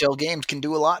 NHL games can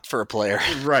do a lot for a player.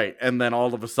 Right, and then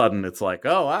all of a sudden it's like,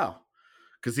 oh, wow.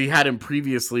 Because he had him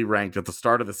previously ranked at the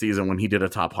start of the season when he did a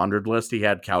top 100 list. He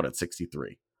had Kaut at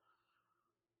 63.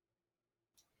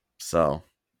 So,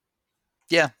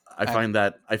 yeah, I find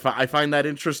that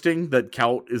interesting that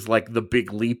Kaut is like the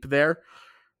big leap there,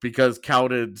 because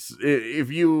Kaut is,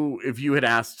 if you had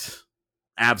asked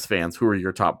Avs fans who are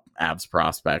your top Avs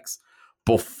prospects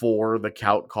before the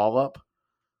Kaut call up,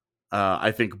 I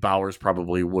think Bowers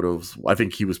probably would have. I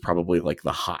think he was probably like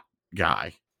the hot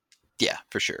guy. Yeah,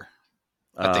 for sure.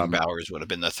 I think Bowers would have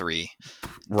been the 3.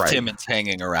 Right. Timmins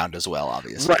hanging around as well,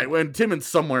 obviously. Right. When Timmins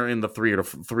somewhere in the 3 or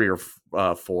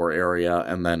 4 area,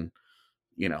 and then,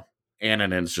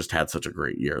 Annunen's just had such a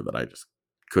great year that I just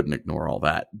couldn't ignore all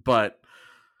that. But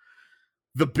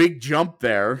the big jump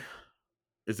there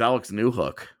is Alex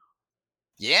Newhook.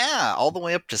 Yeah, all the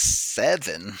way up to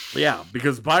 7. Yeah,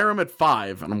 because Byram at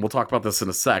 5, and we'll talk about this in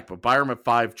a sec, but Byram at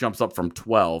 5 jumps up from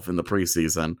 12 in the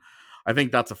preseason. I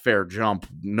think that's a fair jump,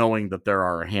 knowing that there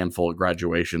are a handful of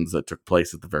graduations that took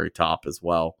place at the very top as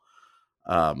well.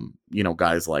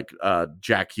 Guys like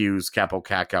Jack Hughes, Capo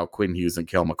Kakao, Quinn Hughes, and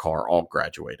Cale Makar all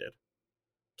graduated.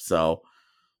 So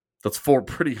that's 4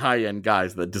 pretty high-end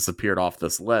guys that disappeared off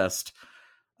this list.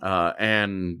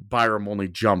 And Byram only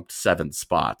jumped 7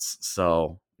 spots.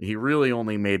 So he really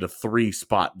only made a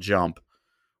 3-spot jump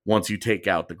once you take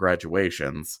out the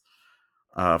graduations.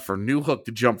 For Newhook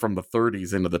to jump from the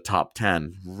 30s into the top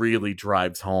 10 really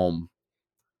drives home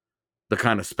the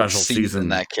kind of special season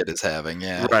that kid is having.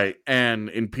 Yeah. Right. And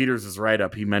in Peters'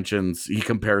 write-up, he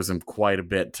compares him quite a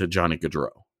bit to Johnny Gaudreau.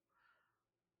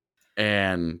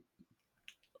 And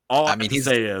all I can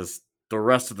say is the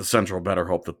rest of the Central better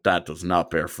hope that does not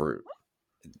bear fruit.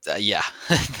 Yeah,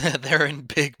 they're in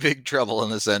big trouble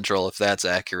in the Central if that's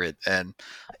accurate, and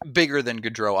bigger than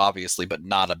Gaudreau, obviously, but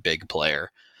not a big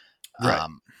player. Right.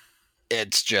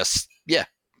 It's just,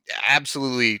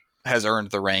 absolutely has earned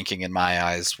the ranking in my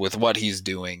eyes with what he's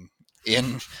doing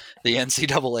in the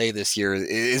NCAA this year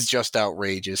is just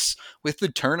outrageous. With the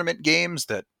tournament games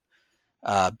that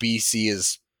BC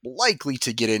is likely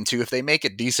to get into, if they make a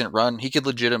decent run, he could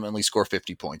legitimately score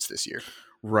 50 points this year.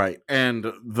 Right. And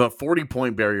the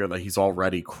 40-point barrier that he's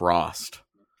already crossed.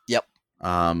 Yep.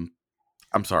 I'm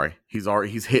sorry.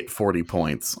 He's hit 40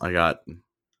 points. I got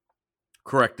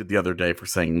corrected the other day for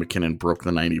saying MacKinnon broke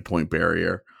the 90-point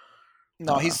barrier.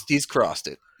 No, he's crossed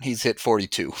it. He's hit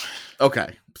 42.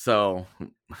 Okay. So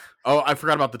I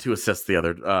forgot about the 2 assists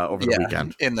over the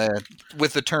weekend.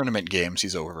 With the tournament games,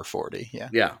 he's over 40. Yeah.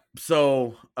 Yeah.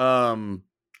 So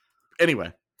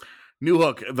anyway,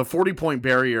 Newhook, the 40-point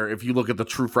barrier, if you look at the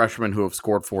true freshmen who have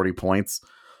scored 40 points,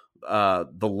 the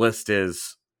list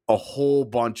is a whole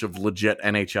bunch of legit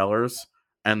NHLers,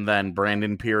 and then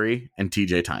Brandon Peary and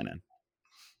TJ Tynan.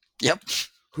 Yep.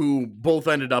 Who both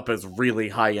ended up as really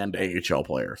high-end AHL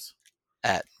players.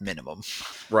 At minimum.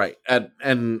 Right.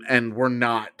 And we're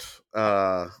not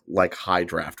like high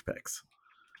draft picks.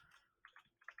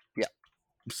 Yeah.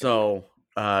 So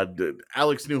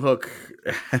Alex Newhook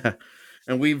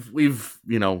and we've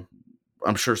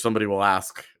I'm sure somebody will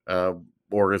ask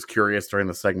or is curious during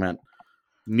the segment,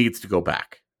 needs to go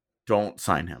back. Don't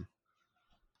sign him.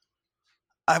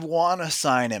 I want to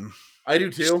sign him. I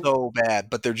do too. So bad,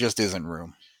 but there just isn't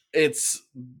room.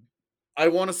 I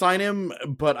want to sign him,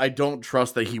 but I don't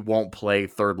trust that he won't play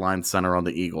third line center on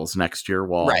the Eagles next year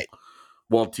while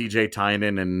TJ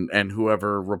Tynan and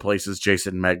whoever replaces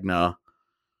Jason Megna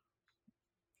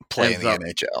play in the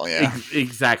NHL. Yeah,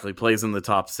 exactly. Plays in the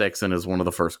top 6 and is one of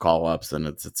the first call ups, and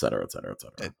it's et cetera, et cetera, et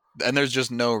cetera. And there's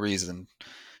just no reason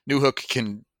Newhook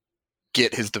can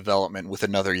get his development with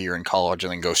another year in college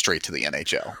and then go straight to the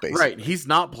NHL. Basically. Right. He's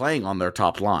not playing on their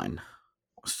top line.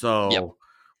 So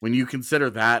when you consider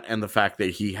that and the fact that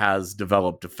he has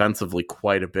developed defensively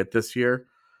quite a bit this year,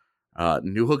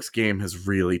 Newhook's game has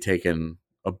really taken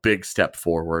a big step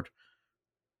forward.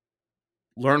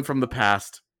 Learn from the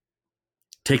past,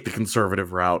 take the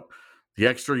conservative route. The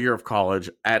extra year of college,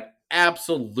 at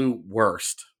absolute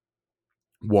worst,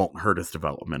 won't hurt his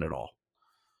development at all.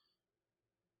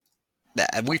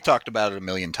 And we've talked about it a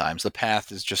million times. The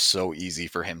path is just so easy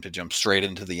for him to jump straight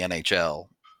into the NHL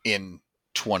in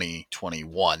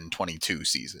 2021-22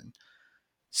 season.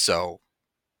 So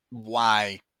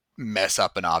why mess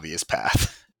up an obvious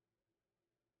path?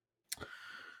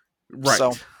 Right.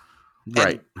 So,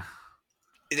 right.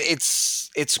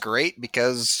 It's great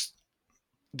because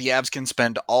the Avs can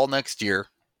spend all next year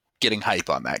getting hype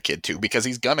on that kid too, because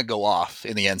he's going to go off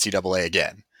in the NCAA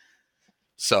again.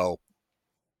 So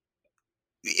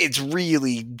it's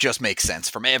really just makes sense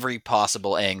from every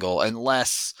possible angle,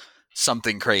 unless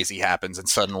something crazy happens and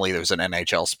suddenly there's an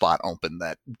NHL spot open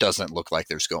that doesn't look like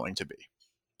there's going to be.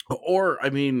 Or, I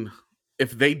mean,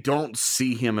 if they don't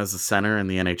see him as a center in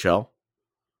the NHL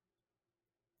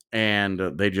and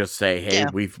they just say, hey,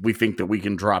 we think that we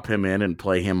can drop him in and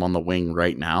play him on the wing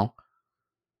right now,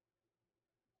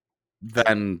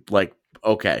 then, like,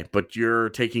 okay, but you're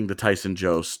taking the Tyson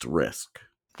Jost risk.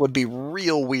 Would be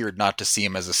real weird not to see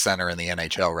him as a center in the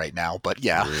NHL right now, but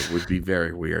yeah. It would be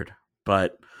very weird.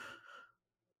 But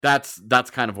that's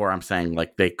kind of where I'm saying,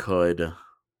 like, they could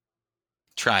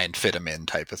try and fit him in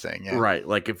type of thing. Yeah. Right.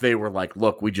 Like, if they were like,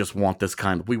 look, we just want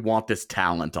we want this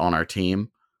talent on our team.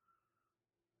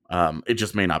 It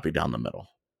just may not be down the middle.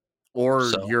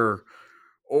 Or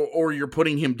you're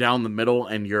putting him down the middle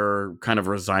and you're kind of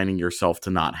resigning yourself to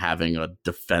not having a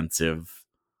defensive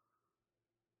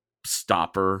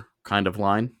stopper kind of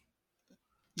line.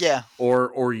 Yeah.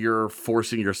 Or you're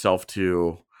forcing yourself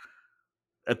to,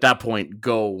 at that point,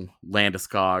 go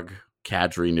Landeskog,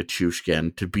 Kadri,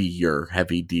 Nichushkin to be your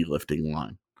heavy D-lifting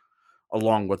line,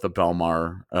 along with the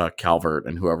Belmar, Calvert,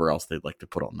 and whoever else they'd like to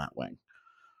put on that wing.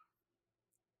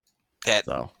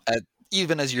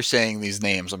 Even as you're saying these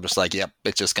names, I'm just like, yep,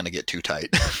 it's just going to get too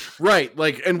tight. Right.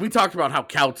 Like, and we talked about how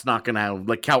Cout's not going to,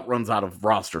 like, Kaut runs out of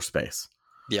roster space.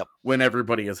 Yep. When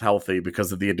everybody is healthy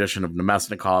because of the addition of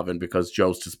Nemesnikov and because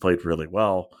Jost has played really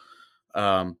well.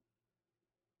 And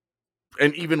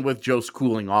and even with Joe's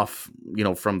cooling off,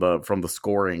 from the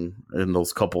scoring in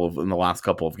the last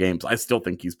couple of games, I still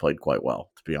think he's played quite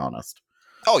well, to be honest.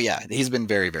 Oh yeah, he's been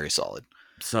very, very solid.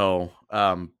 So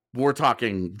we're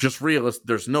talking just realist.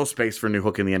 There's no space for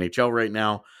Newhook in the NHL right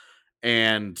now,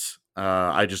 and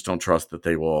I just don't trust that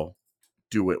they will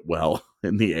do it well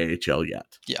in the AHL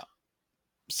yet. Yeah.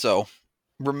 So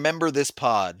remember this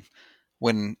pod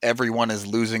when everyone is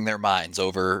losing their minds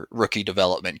over rookie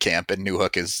development camp and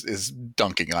Newhook is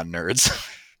dunking on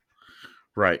nerds.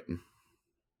 Right.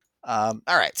 All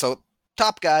right. So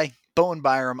top guy, Bowen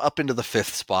Byram, up into the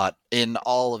 5th spot in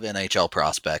all of NHL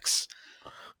prospects.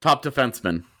 Top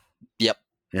defenseman. Yep.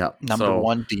 Yeah. Number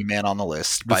 1 D-man on the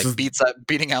list by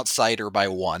beating out Sider by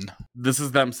 1. This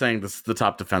is them saying this is the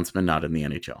top defenseman not in the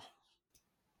NHL.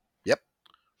 Yep.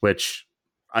 Which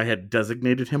I had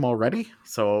designated him already,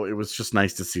 so it was just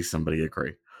nice to see somebody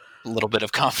agree. A little bit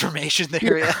of confirmation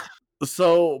there, yeah.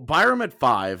 So Byram at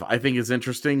 5, I think is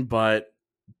interesting, but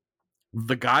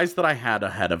the guys that I had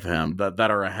ahead of him,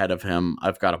 that are ahead of him,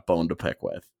 I've got a bone to pick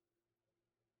with.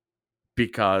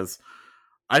 Because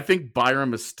I think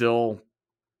Byram is still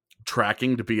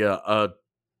tracking to be a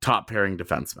top pairing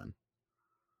defenseman.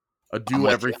 A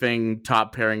do-everything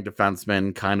top pairing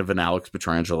defenseman, kind of an Alex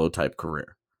Pietrangelo type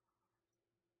career.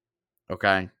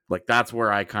 Okay? Like, that's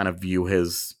where I kind of view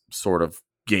his sort of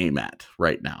game at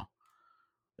right now.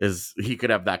 Is he could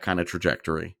have that kind of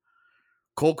trajectory.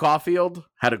 Cole Caulfield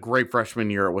had a great freshman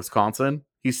year at Wisconsin.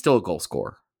 He's still a goal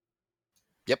scorer.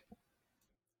 Yep.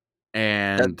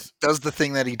 And that does the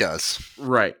thing that he does.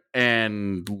 Right.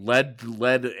 And led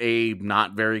a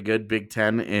not very good Big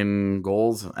Ten in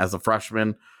goals as a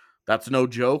freshman. That's no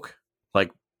joke.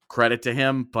 Like, credit to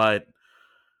him, but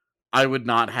I would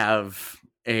not have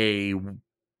a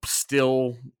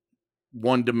still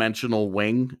one-dimensional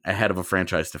wing ahead of a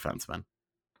franchise defenseman.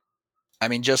 I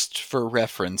mean, just for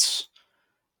reference,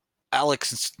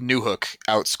 Alex Newhook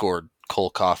outscored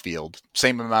Cole Caulfield.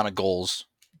 Same amount of goals,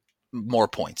 more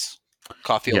points.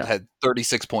 Caulfield had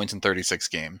 36 points in 36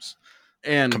 games,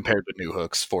 and compared to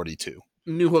Newhook's 42.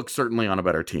 Newhook's certainly on a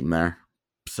better team there.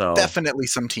 So definitely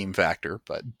some team factor,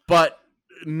 but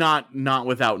not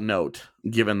without note,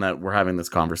 given that we're having this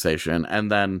conversation.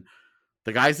 And then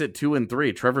the guys at 2 and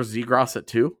 3, Trevor Zegras at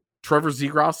 2. Trevor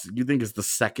Zegras, you think is the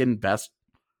second best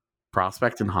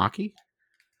prospect in hockey?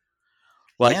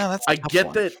 Like, yeah, that's I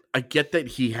get that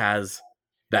he has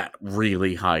that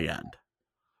really high end.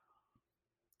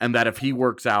 And that if he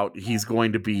works out, he's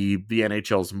going to be the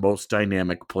NHL's most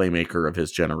dynamic playmaker of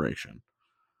his generation.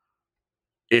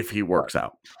 If he works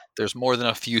out. There's more than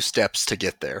a few steps to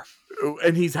get there.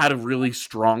 And he's had a really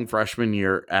strong freshman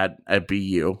year at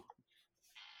BU.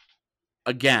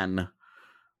 Again,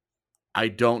 I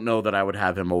don't know that I would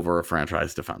have him over a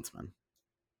franchise defenseman.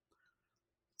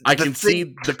 I can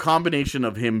see the combination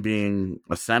of him being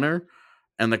a center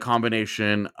and the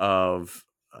combination of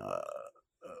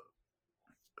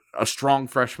a strong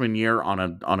freshman year on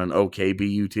an okay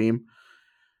BU team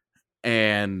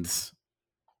and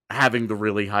having the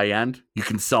really high end. You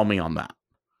can sell me on that,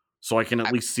 so I can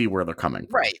at least see where they're coming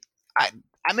from. Right.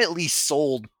 I'm at least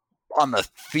sold on the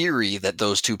theory that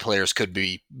those two players could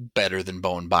be better than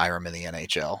Bowen Byram in the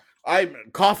NHL.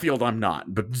 Caulfield, I'm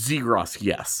not, but Zegras,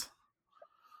 yes.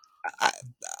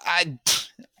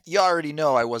 You already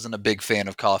know I wasn't a big fan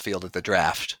of Caulfield at the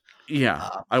draft. Yeah,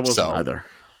 I wasn't either.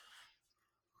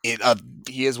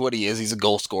 He is what he is. He's a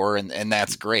goal scorer, and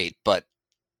that's great. But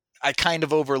I kind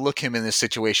of overlook him in this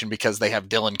situation because they have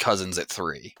Dylan Cousins at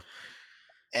 3.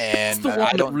 And it's the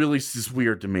one that really is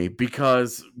weird to me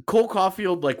because Cole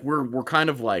Caulfield, like we're kind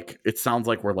of like, it sounds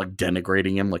like we're like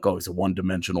denigrating him, like, oh, he's a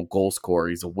one-dimensional goal scorer,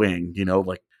 he's a wing,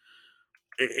 like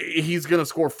he's gonna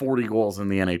score 40 goals in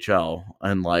the NHL,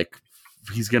 and like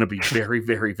he's gonna be very,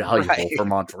 very valuable for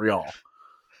Montreal.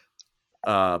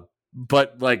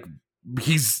 But like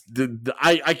he's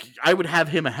I would have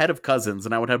him ahead of Cousins,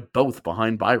 and I would have both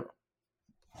behind Byram.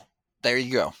 There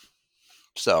you go.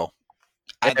 So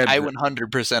I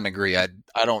 100% agree. I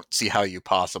don't see how you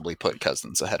possibly put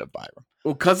Cousins ahead of Byram.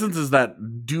 Well, Cousins is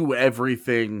that do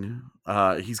everything.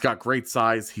 He's got great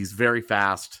size. He's very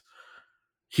fast.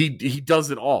 He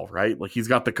does it all, right? Like he's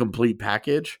got the complete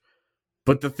package.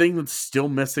 But the thing that's still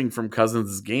missing from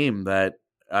Cousins' game that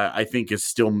I think is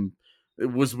still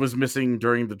was missing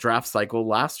during the draft cycle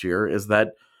last year is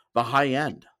that the high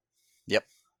end. Yep.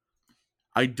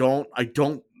 I don't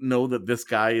know that this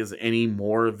guy is any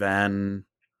more than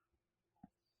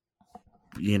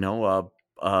a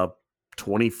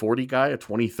 2040 guy, a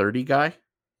 2030 guy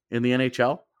in the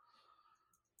NHL.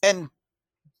 And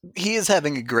he is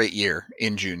having a great year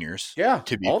in juniors. Yeah,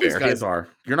 to be all fair. these guys are.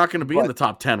 You're not going to be in the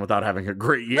top 10 without having a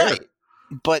great year. Right.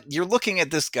 But you're looking at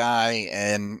this guy,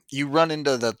 and you run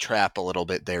into the trap a little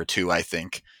bit there, too, I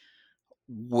think,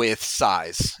 with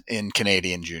size in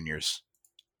Canadian juniors.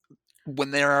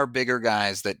 When there are bigger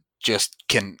guys that just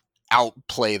can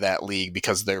outplay that league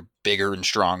because they're bigger and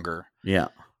stronger, yeah,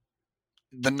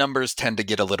 the numbers tend to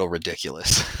get a little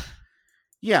ridiculous.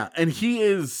 Yeah, and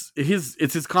it's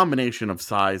his combination of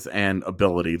size and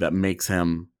ability that makes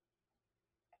him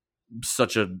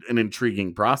such an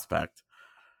intriguing prospect.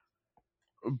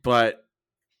 But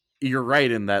you're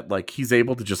right in that, like, he's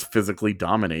able to just physically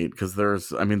dominate because the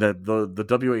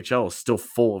WHL is still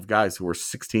full of guys who are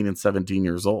 16 and 17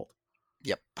 years old.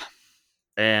 Yep.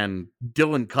 And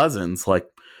Dylan Cousins, like,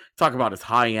 talk about his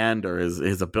high end or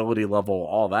his ability level,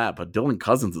 all that, but Dylan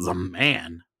Cousins is a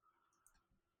man.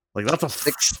 Like, that's a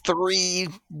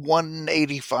 6'3",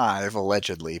 185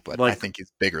 allegedly, but like, I think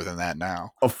he's bigger than that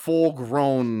now. A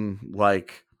full-grown,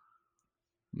 like,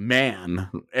 man,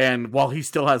 and while he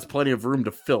still has plenty of room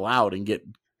to fill out and get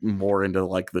more into,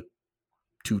 like, the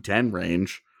 210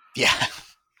 range. Yeah.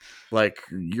 Like,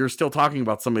 you're still talking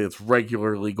about somebody that's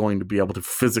regularly going to be able to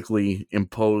physically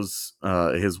impose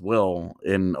his will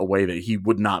in a way that he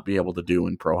would not be able to do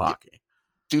in pro hockey.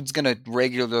 Dude's going to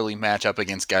regularly match up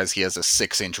against guys he has a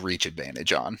 6-inch reach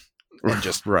advantage on and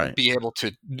just be able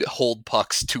to hold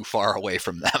pucks too far away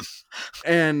from them.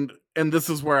 And this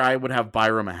is where I would have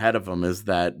Byram ahead of him, is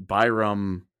that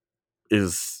Byram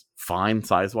is fine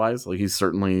size-wise. Like, he's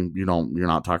certainly, you're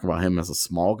not talking about him as a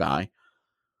small guy.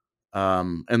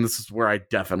 And this is where I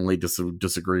definitely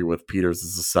disagree with Peters'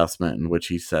 assessment, in which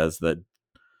he says that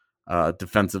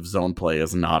defensive zone play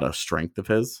is not a strength of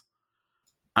his.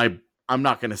 I'm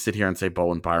not going to sit here and say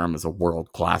Bowen Byram is a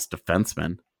world-class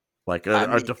defenseman, like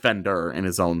a defender in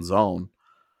his own zone.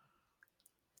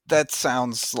 That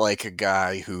sounds like a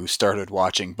guy who started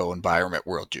watching Bowen Byram at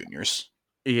World Juniors.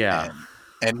 Yeah.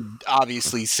 And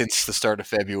obviously, since the start of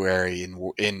February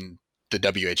in the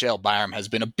WHL, Byram has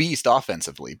been a beast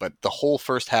offensively, but the whole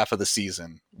first half of the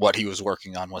season, what he was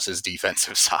working on was his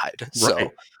defensive side. Right.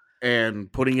 So,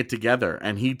 and putting it together.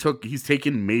 And he's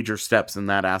taken major steps in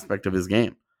that aspect of his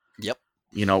game. Yep.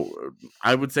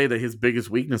 I would say that his biggest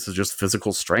weakness is just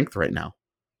physical strength right now.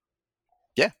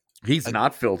 Yeah. He's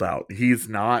not filled out. He's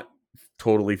not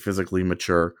totally physically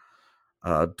mature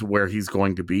to where he's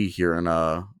going to be here in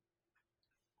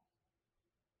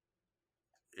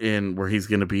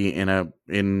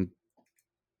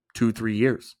 2-3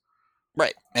 years.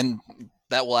 Right. And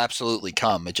that will absolutely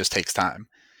come. It just takes time.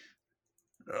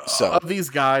 So of these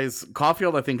guys,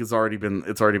 Caulfield, I think it's already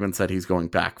been said he's going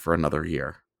back for another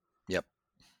year. Yep.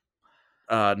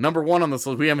 Number one on this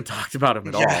list, we haven't talked about him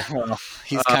at all. Well,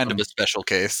 he's kind of a special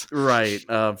case. Right.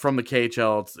 From the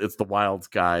KHL, it's the Wilds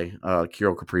guy,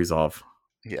 Kirill Kaprizov.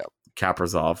 Yeah.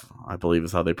 Kaprizov, I believe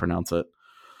is how they pronounce it.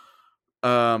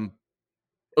 A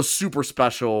super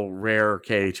special, rare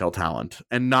KHL talent,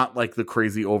 and not like the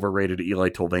crazy overrated Eli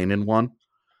Tolvanen one.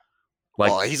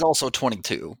 Like, well, he's also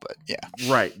 22, but yeah.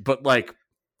 Right, but like,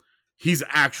 he's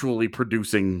actually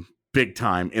producing big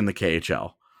time in the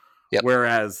KHL. Yep.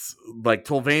 Whereas, like,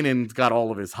 Tolvanen's got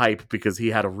all of his hype because he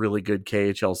had a really good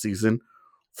KHL season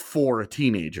for a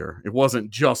teenager. It wasn't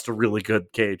just a really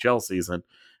good KHL season.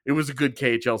 It was a good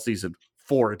KHL season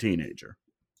for a teenager.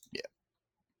 Yeah.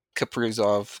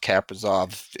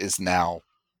 Kaprizov is now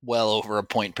well over a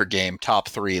point per game, top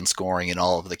 3 in scoring in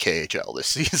all of the KHL this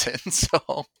season.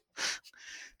 So,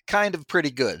 kind of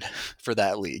pretty good for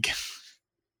that league.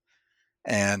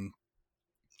 And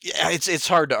yeah, it's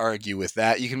hard to argue with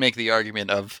that. You can make the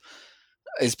argument of,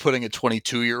 is putting a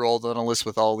 22-year-old on a list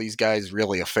with all these guys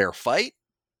really a fair fight?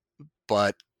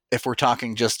 But if we're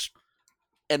talking just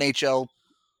NHL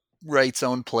rights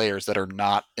owned players that are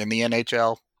not in the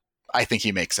NHL, I think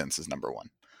he makes sense as number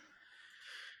 1.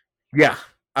 Yeah,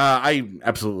 I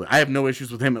have no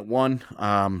issues with him at 1.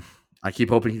 I keep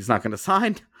hoping he's not going to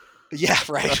sign. Yeah,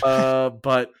 right.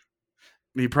 But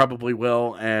he probably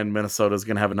will, and Minnesota's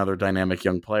going to have another dynamic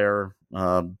young player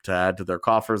to add to their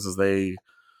coffers as they,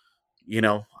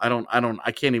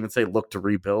 I can't even say look to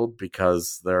rebuild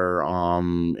because they're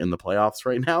in the playoffs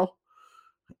right now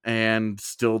and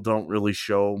still don't really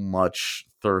show much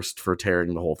thirst for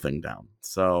tearing the whole thing down.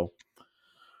 So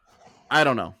I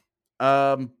don't know.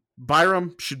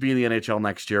 Byram should be in the NHL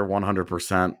next year,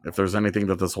 100%. If there's anything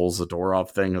that this whole Zadorov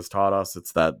thing has taught us,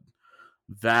 it's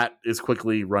that is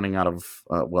quickly running out of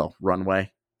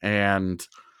runway, and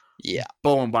yeah,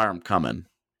 Bowen Byram coming.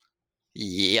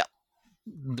 Yeah,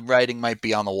 the writing might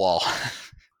be on the wall.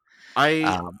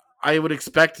 I would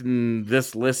expect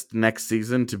this list next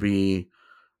season to be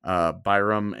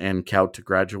Byram and Kaut to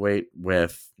graduate,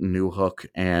 with Newhook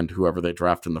and whoever they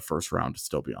draft in the first round to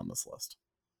still be on this list.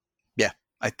 Yeah,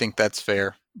 I think that's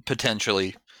fair.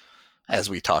 Potentially, as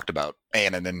we talked about,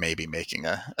 Annunen maybe making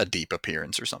a deep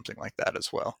appearance or something like that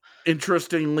as well.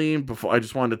 Interestingly, before I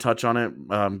just wanted to touch on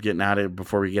it, getting at it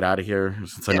before we get out of here,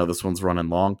 since I know this one's running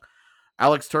long.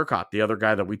 Alex Turcotte, the other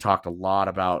guy that we talked a lot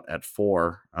about at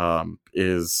 4,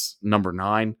 is number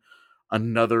 9.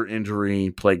 Another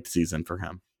injury-plagued season for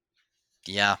him.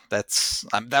 Yeah,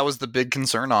 that was the big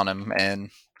concern on him, and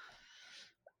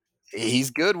he's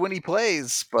good when he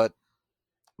plays, but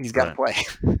he's got to play.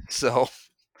 So,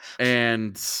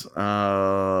 and some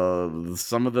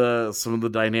of the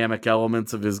dynamic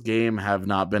elements of his game have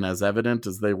not been as evident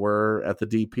as they were at the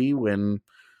DP when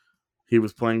he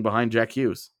was playing behind Jack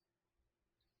Hughes.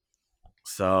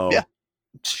 So, yeah,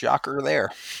 shocker there.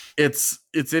 It's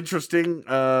interesting.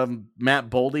 Matt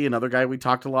Boldy, another guy we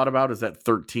talked a lot about, is at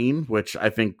 13, which I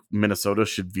think Minnesota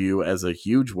should view as a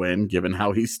huge win given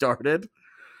how he started.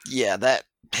 Yeah,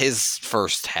 his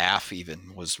first half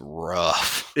even was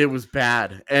rough. It was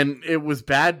bad. And it was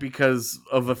bad because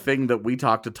of a thing that we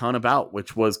talked a ton about,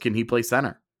 which was, can he play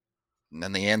center?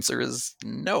 And the answer is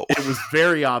no. It was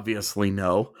very obviously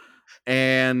no.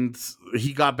 And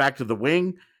he got back to the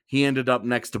wing. He ended up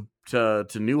next to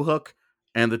Newhook,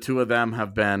 and the two of them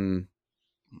have been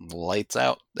lights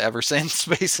out ever since,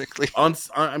 basically.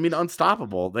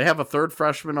 Unstoppable. They have a third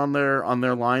freshman on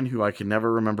their line who I can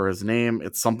never remember his name.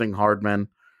 It's something Hardman,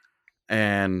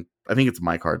 and I think it's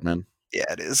Mike Hardman.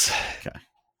 Yeah, it is. Okay.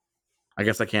 I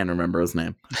guess I can't remember his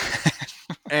name.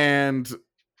 And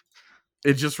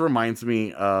it just reminds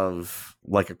me of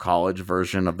like a college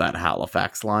version of that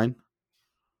Halifax line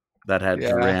that had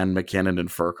Duran, McKinnon, and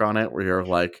Furk on it, where you're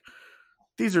like,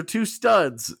 these are two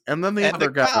studs. And then the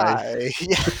other guy.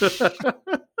 Yeah.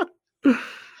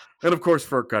 And of course,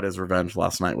 Furk got his revenge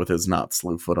last night with his not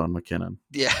slew foot on McKinnon.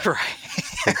 Yeah, right.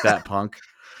 Take that, punk.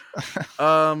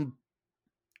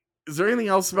 Is there anything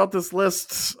else about this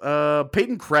list?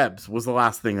 Peyton Krebs was the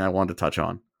last thing I wanted to touch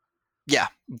on. Yeah,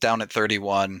 down at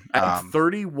 31. At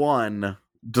 31,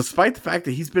 despite the fact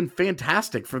that he's been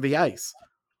fantastic for the ice.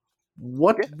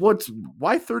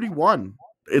 Why 31?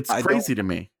 It's crazy to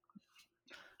me.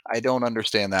 I don't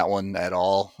understand that one at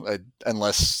all,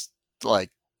 unless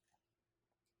like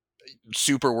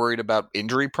super worried about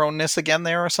injury proneness again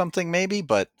there or something maybe,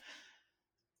 but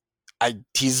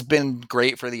he's been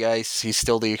great for the ice. He's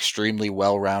still the extremely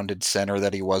well-rounded center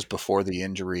that he was before the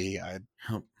injury.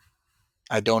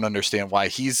 I don't understand why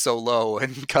he's so low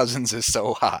and Cousins is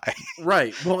so high.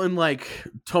 Right. Well, and like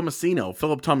Philip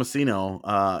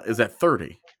Tomasino is at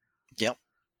 30. Yep.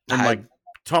 And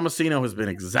Tomasino has been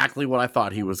exactly what I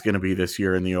thought he was going to be this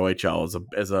year in the OHL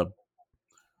as a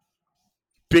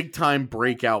big time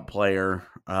breakout player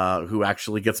who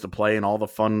actually gets to play in all the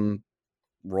fun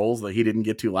roles that he didn't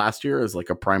get to last year as like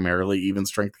a primarily even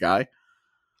strength guy.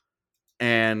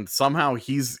 And somehow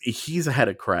he's ahead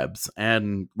of Krebs.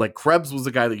 And like Krebs was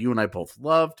a guy that you and I both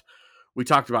loved. We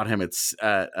talked about him at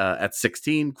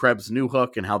 16, Krebs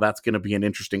Newhook, and how that's going to be an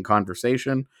interesting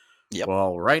conversation. Yep.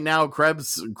 Well, right now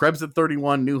Krebs at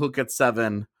 31, Newhook at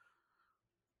 7.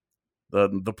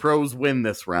 The pros win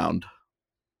this round.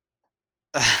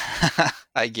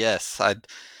 I guess.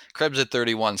 Krebs at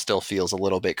 31 still feels a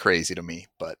little bit crazy to me,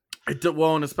 but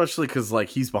and especially because like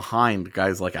he's behind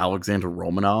guys like Alexander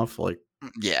Romanov, like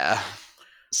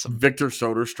Victor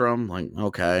Soderstrom. Like,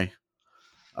 okay,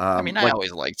 I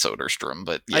always liked Soderstrom,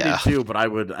 but yeah, I did too. But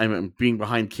I'm being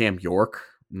behind Cam York,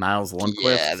 Niles Lundqvist.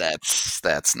 Yeah,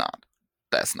 that's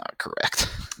not correct.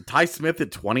 Ty Smith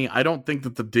at 20. I don't think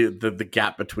that the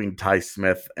gap between Ty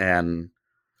Smith and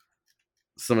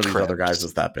some of these other guys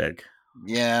is that big.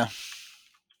 Yeah.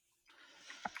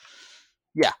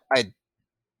 Yeah,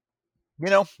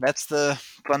 that's the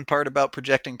fun part about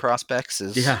projecting prospects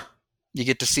is you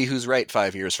get to see who's right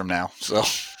 5 years from now. So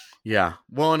yeah,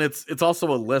 well, and it's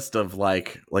also a list of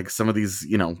like some of these,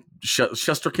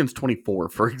 Shesterkin's 24,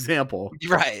 for example.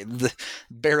 Right,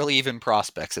 barely even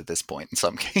prospects at this point in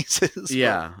some cases.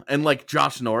 Yeah, and like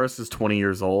Josh Norris is 20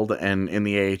 years old and in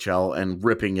the AHL and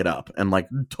ripping it up and like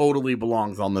totally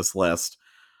belongs on this list.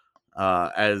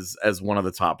 As one of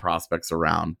the top prospects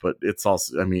around, but it's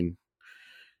also,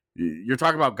 you're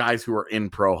talking about guys who are in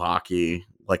pro hockey,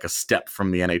 like a step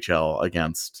from the NHL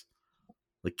against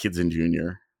like kids in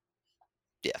junior.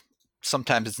 Yeah.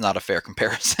 Sometimes it's not a fair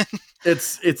comparison.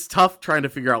 It's tough trying to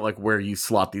figure out like where you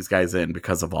slot these guys in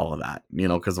because of all of that,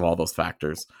 because of all those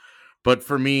factors. But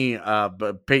for me,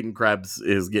 but Peyton Krebs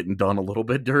is getting done a little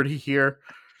bit dirty here.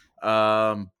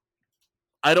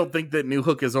 I don't think that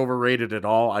Newhook is overrated at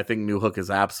all. I think Newhook has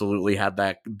absolutely had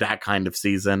that kind of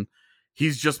season.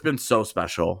 He's just been so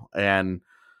special, and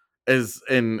as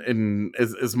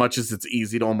much as it's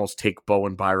easy to almost take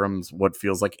Bowen Byram's what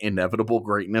feels like inevitable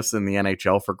greatness in the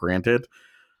NHL for granted,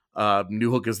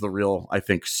 Newhook is the real, I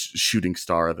think, shooting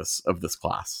star of this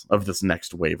class, of this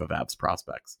next wave of Avs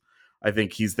prospects. I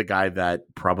think he's the guy that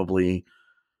probably,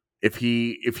 if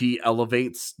he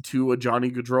elevates to a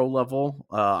Johnny Gaudreau level,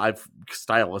 I've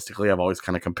always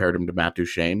kind of compared him to Matt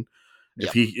Duchene.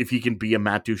 Yep. If he can be a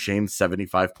Matt Duchene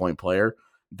 75-point player,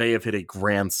 they have hit a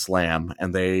grand slam,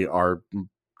 and they are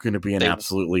going to be an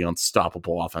absolutely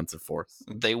unstoppable offensive force.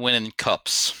 They win in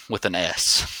cups with an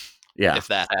S. Yeah, if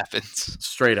that happens,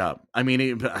 straight up. I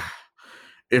mean,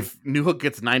 if Newhook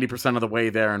gets 90% of the way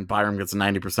there and Byram gets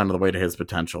 90% of the way to his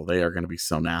potential, they are going to be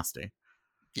so nasty.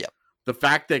 Yep. The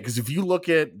fact that, because if you look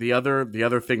at the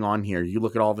other thing on here, you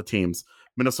look at all the teams: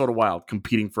 Minnesota Wild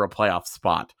competing for a playoff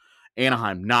spot,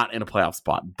 Anaheim not in a playoff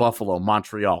spot, Buffalo,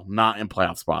 Montreal not in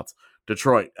playoff spots,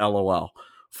 Detroit, LOL,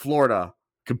 Florida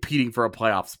competing for a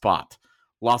playoff spot,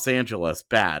 Los Angeles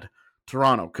bad,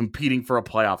 Toronto competing for a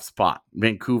playoff spot,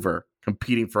 Vancouver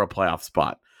competing for a playoff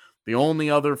spot. The only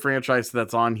other franchise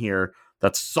that's on here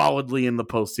that's solidly in the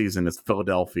postseason is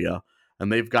Philadelphia,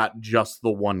 and they've got just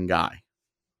the one guy.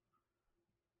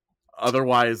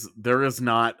 Otherwise, there is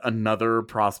not another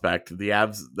prospect. The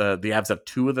Avs have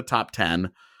 2 of the top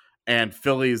 10, and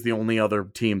Philly is the only other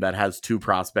team that has 2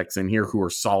 prospects in here who are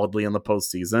solidly in the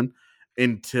postseason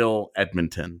until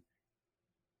Edmonton.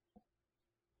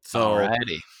 So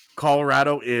alrighty.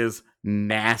 Colorado is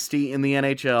nasty in the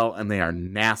NHL, and they are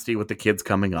nasty with the kids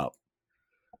coming up.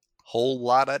 Whole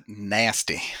lot of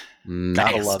nasty.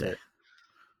 Gotta love it.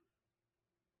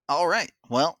 All right.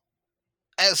 Well,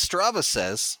 as Strava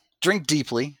says, drink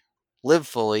deeply, live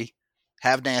fully,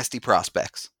 have nasty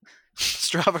prospects.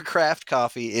 Strava Craft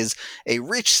Coffee is a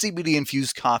rich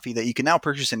CBD-infused coffee that you can now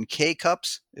purchase in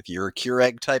K-Cups if you're a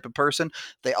Keurig type of person.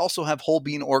 They also have whole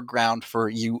bean or ground for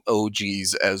you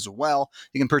OGs as well.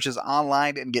 You can purchase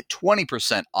online and get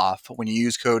 20% off when you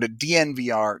use code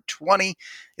DNVR20.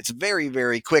 It's very,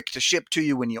 very quick to ship to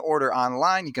you when you order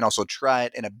online. You can also try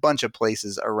it in a bunch of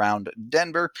places around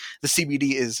Denver. The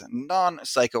CBD is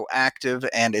non-psychoactive,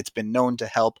 and it's been known to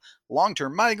help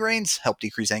long-term migraines, help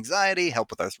decrease anxiety,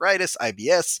 help with arthritis,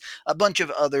 IBS, a bunch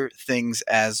of other things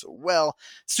as well.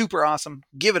 Super awesome.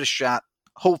 Give it a shot.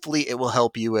 Hopefully it will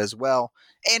help you as well.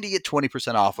 And you get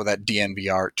 20% off with that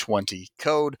DNVR20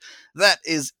 code. That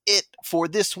is it for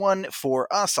this one.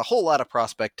 For us, a whole lot of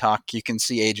prospect talk. You can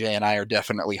see AJ and I are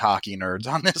definitely hockey nerds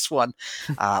on this one.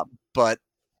 But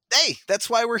hey, that's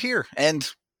why we're here.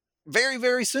 And very,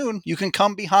 very soon, you can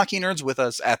come be hockey nerds with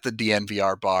us at the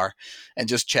DNVR bar and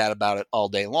just chat about it all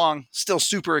day long. Still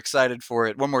super excited for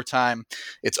it. One more time,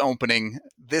 it's opening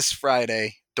this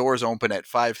Friday. Doors open at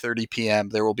 5:30 p.m.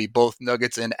 There will be both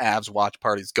Nuggets and Avs watch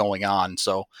parties going on.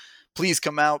 So please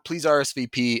come out. Please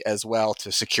RSVP as well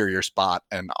to secure your spot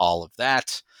and all of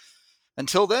that.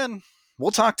 Until then,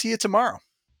 we'll talk to you tomorrow.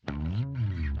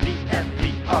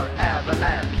 DNVR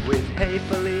Avalanche with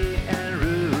Haefele and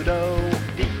Rudolph.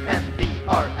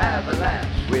 DNVR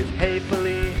Avalanche with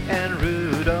Haefele and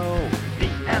Rudolph.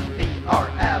 DNVR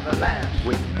Avalanche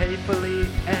with Haefele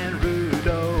and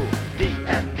Rudolph.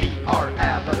 DNVR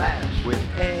Avalanche with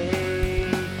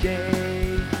AJ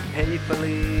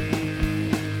Haefele.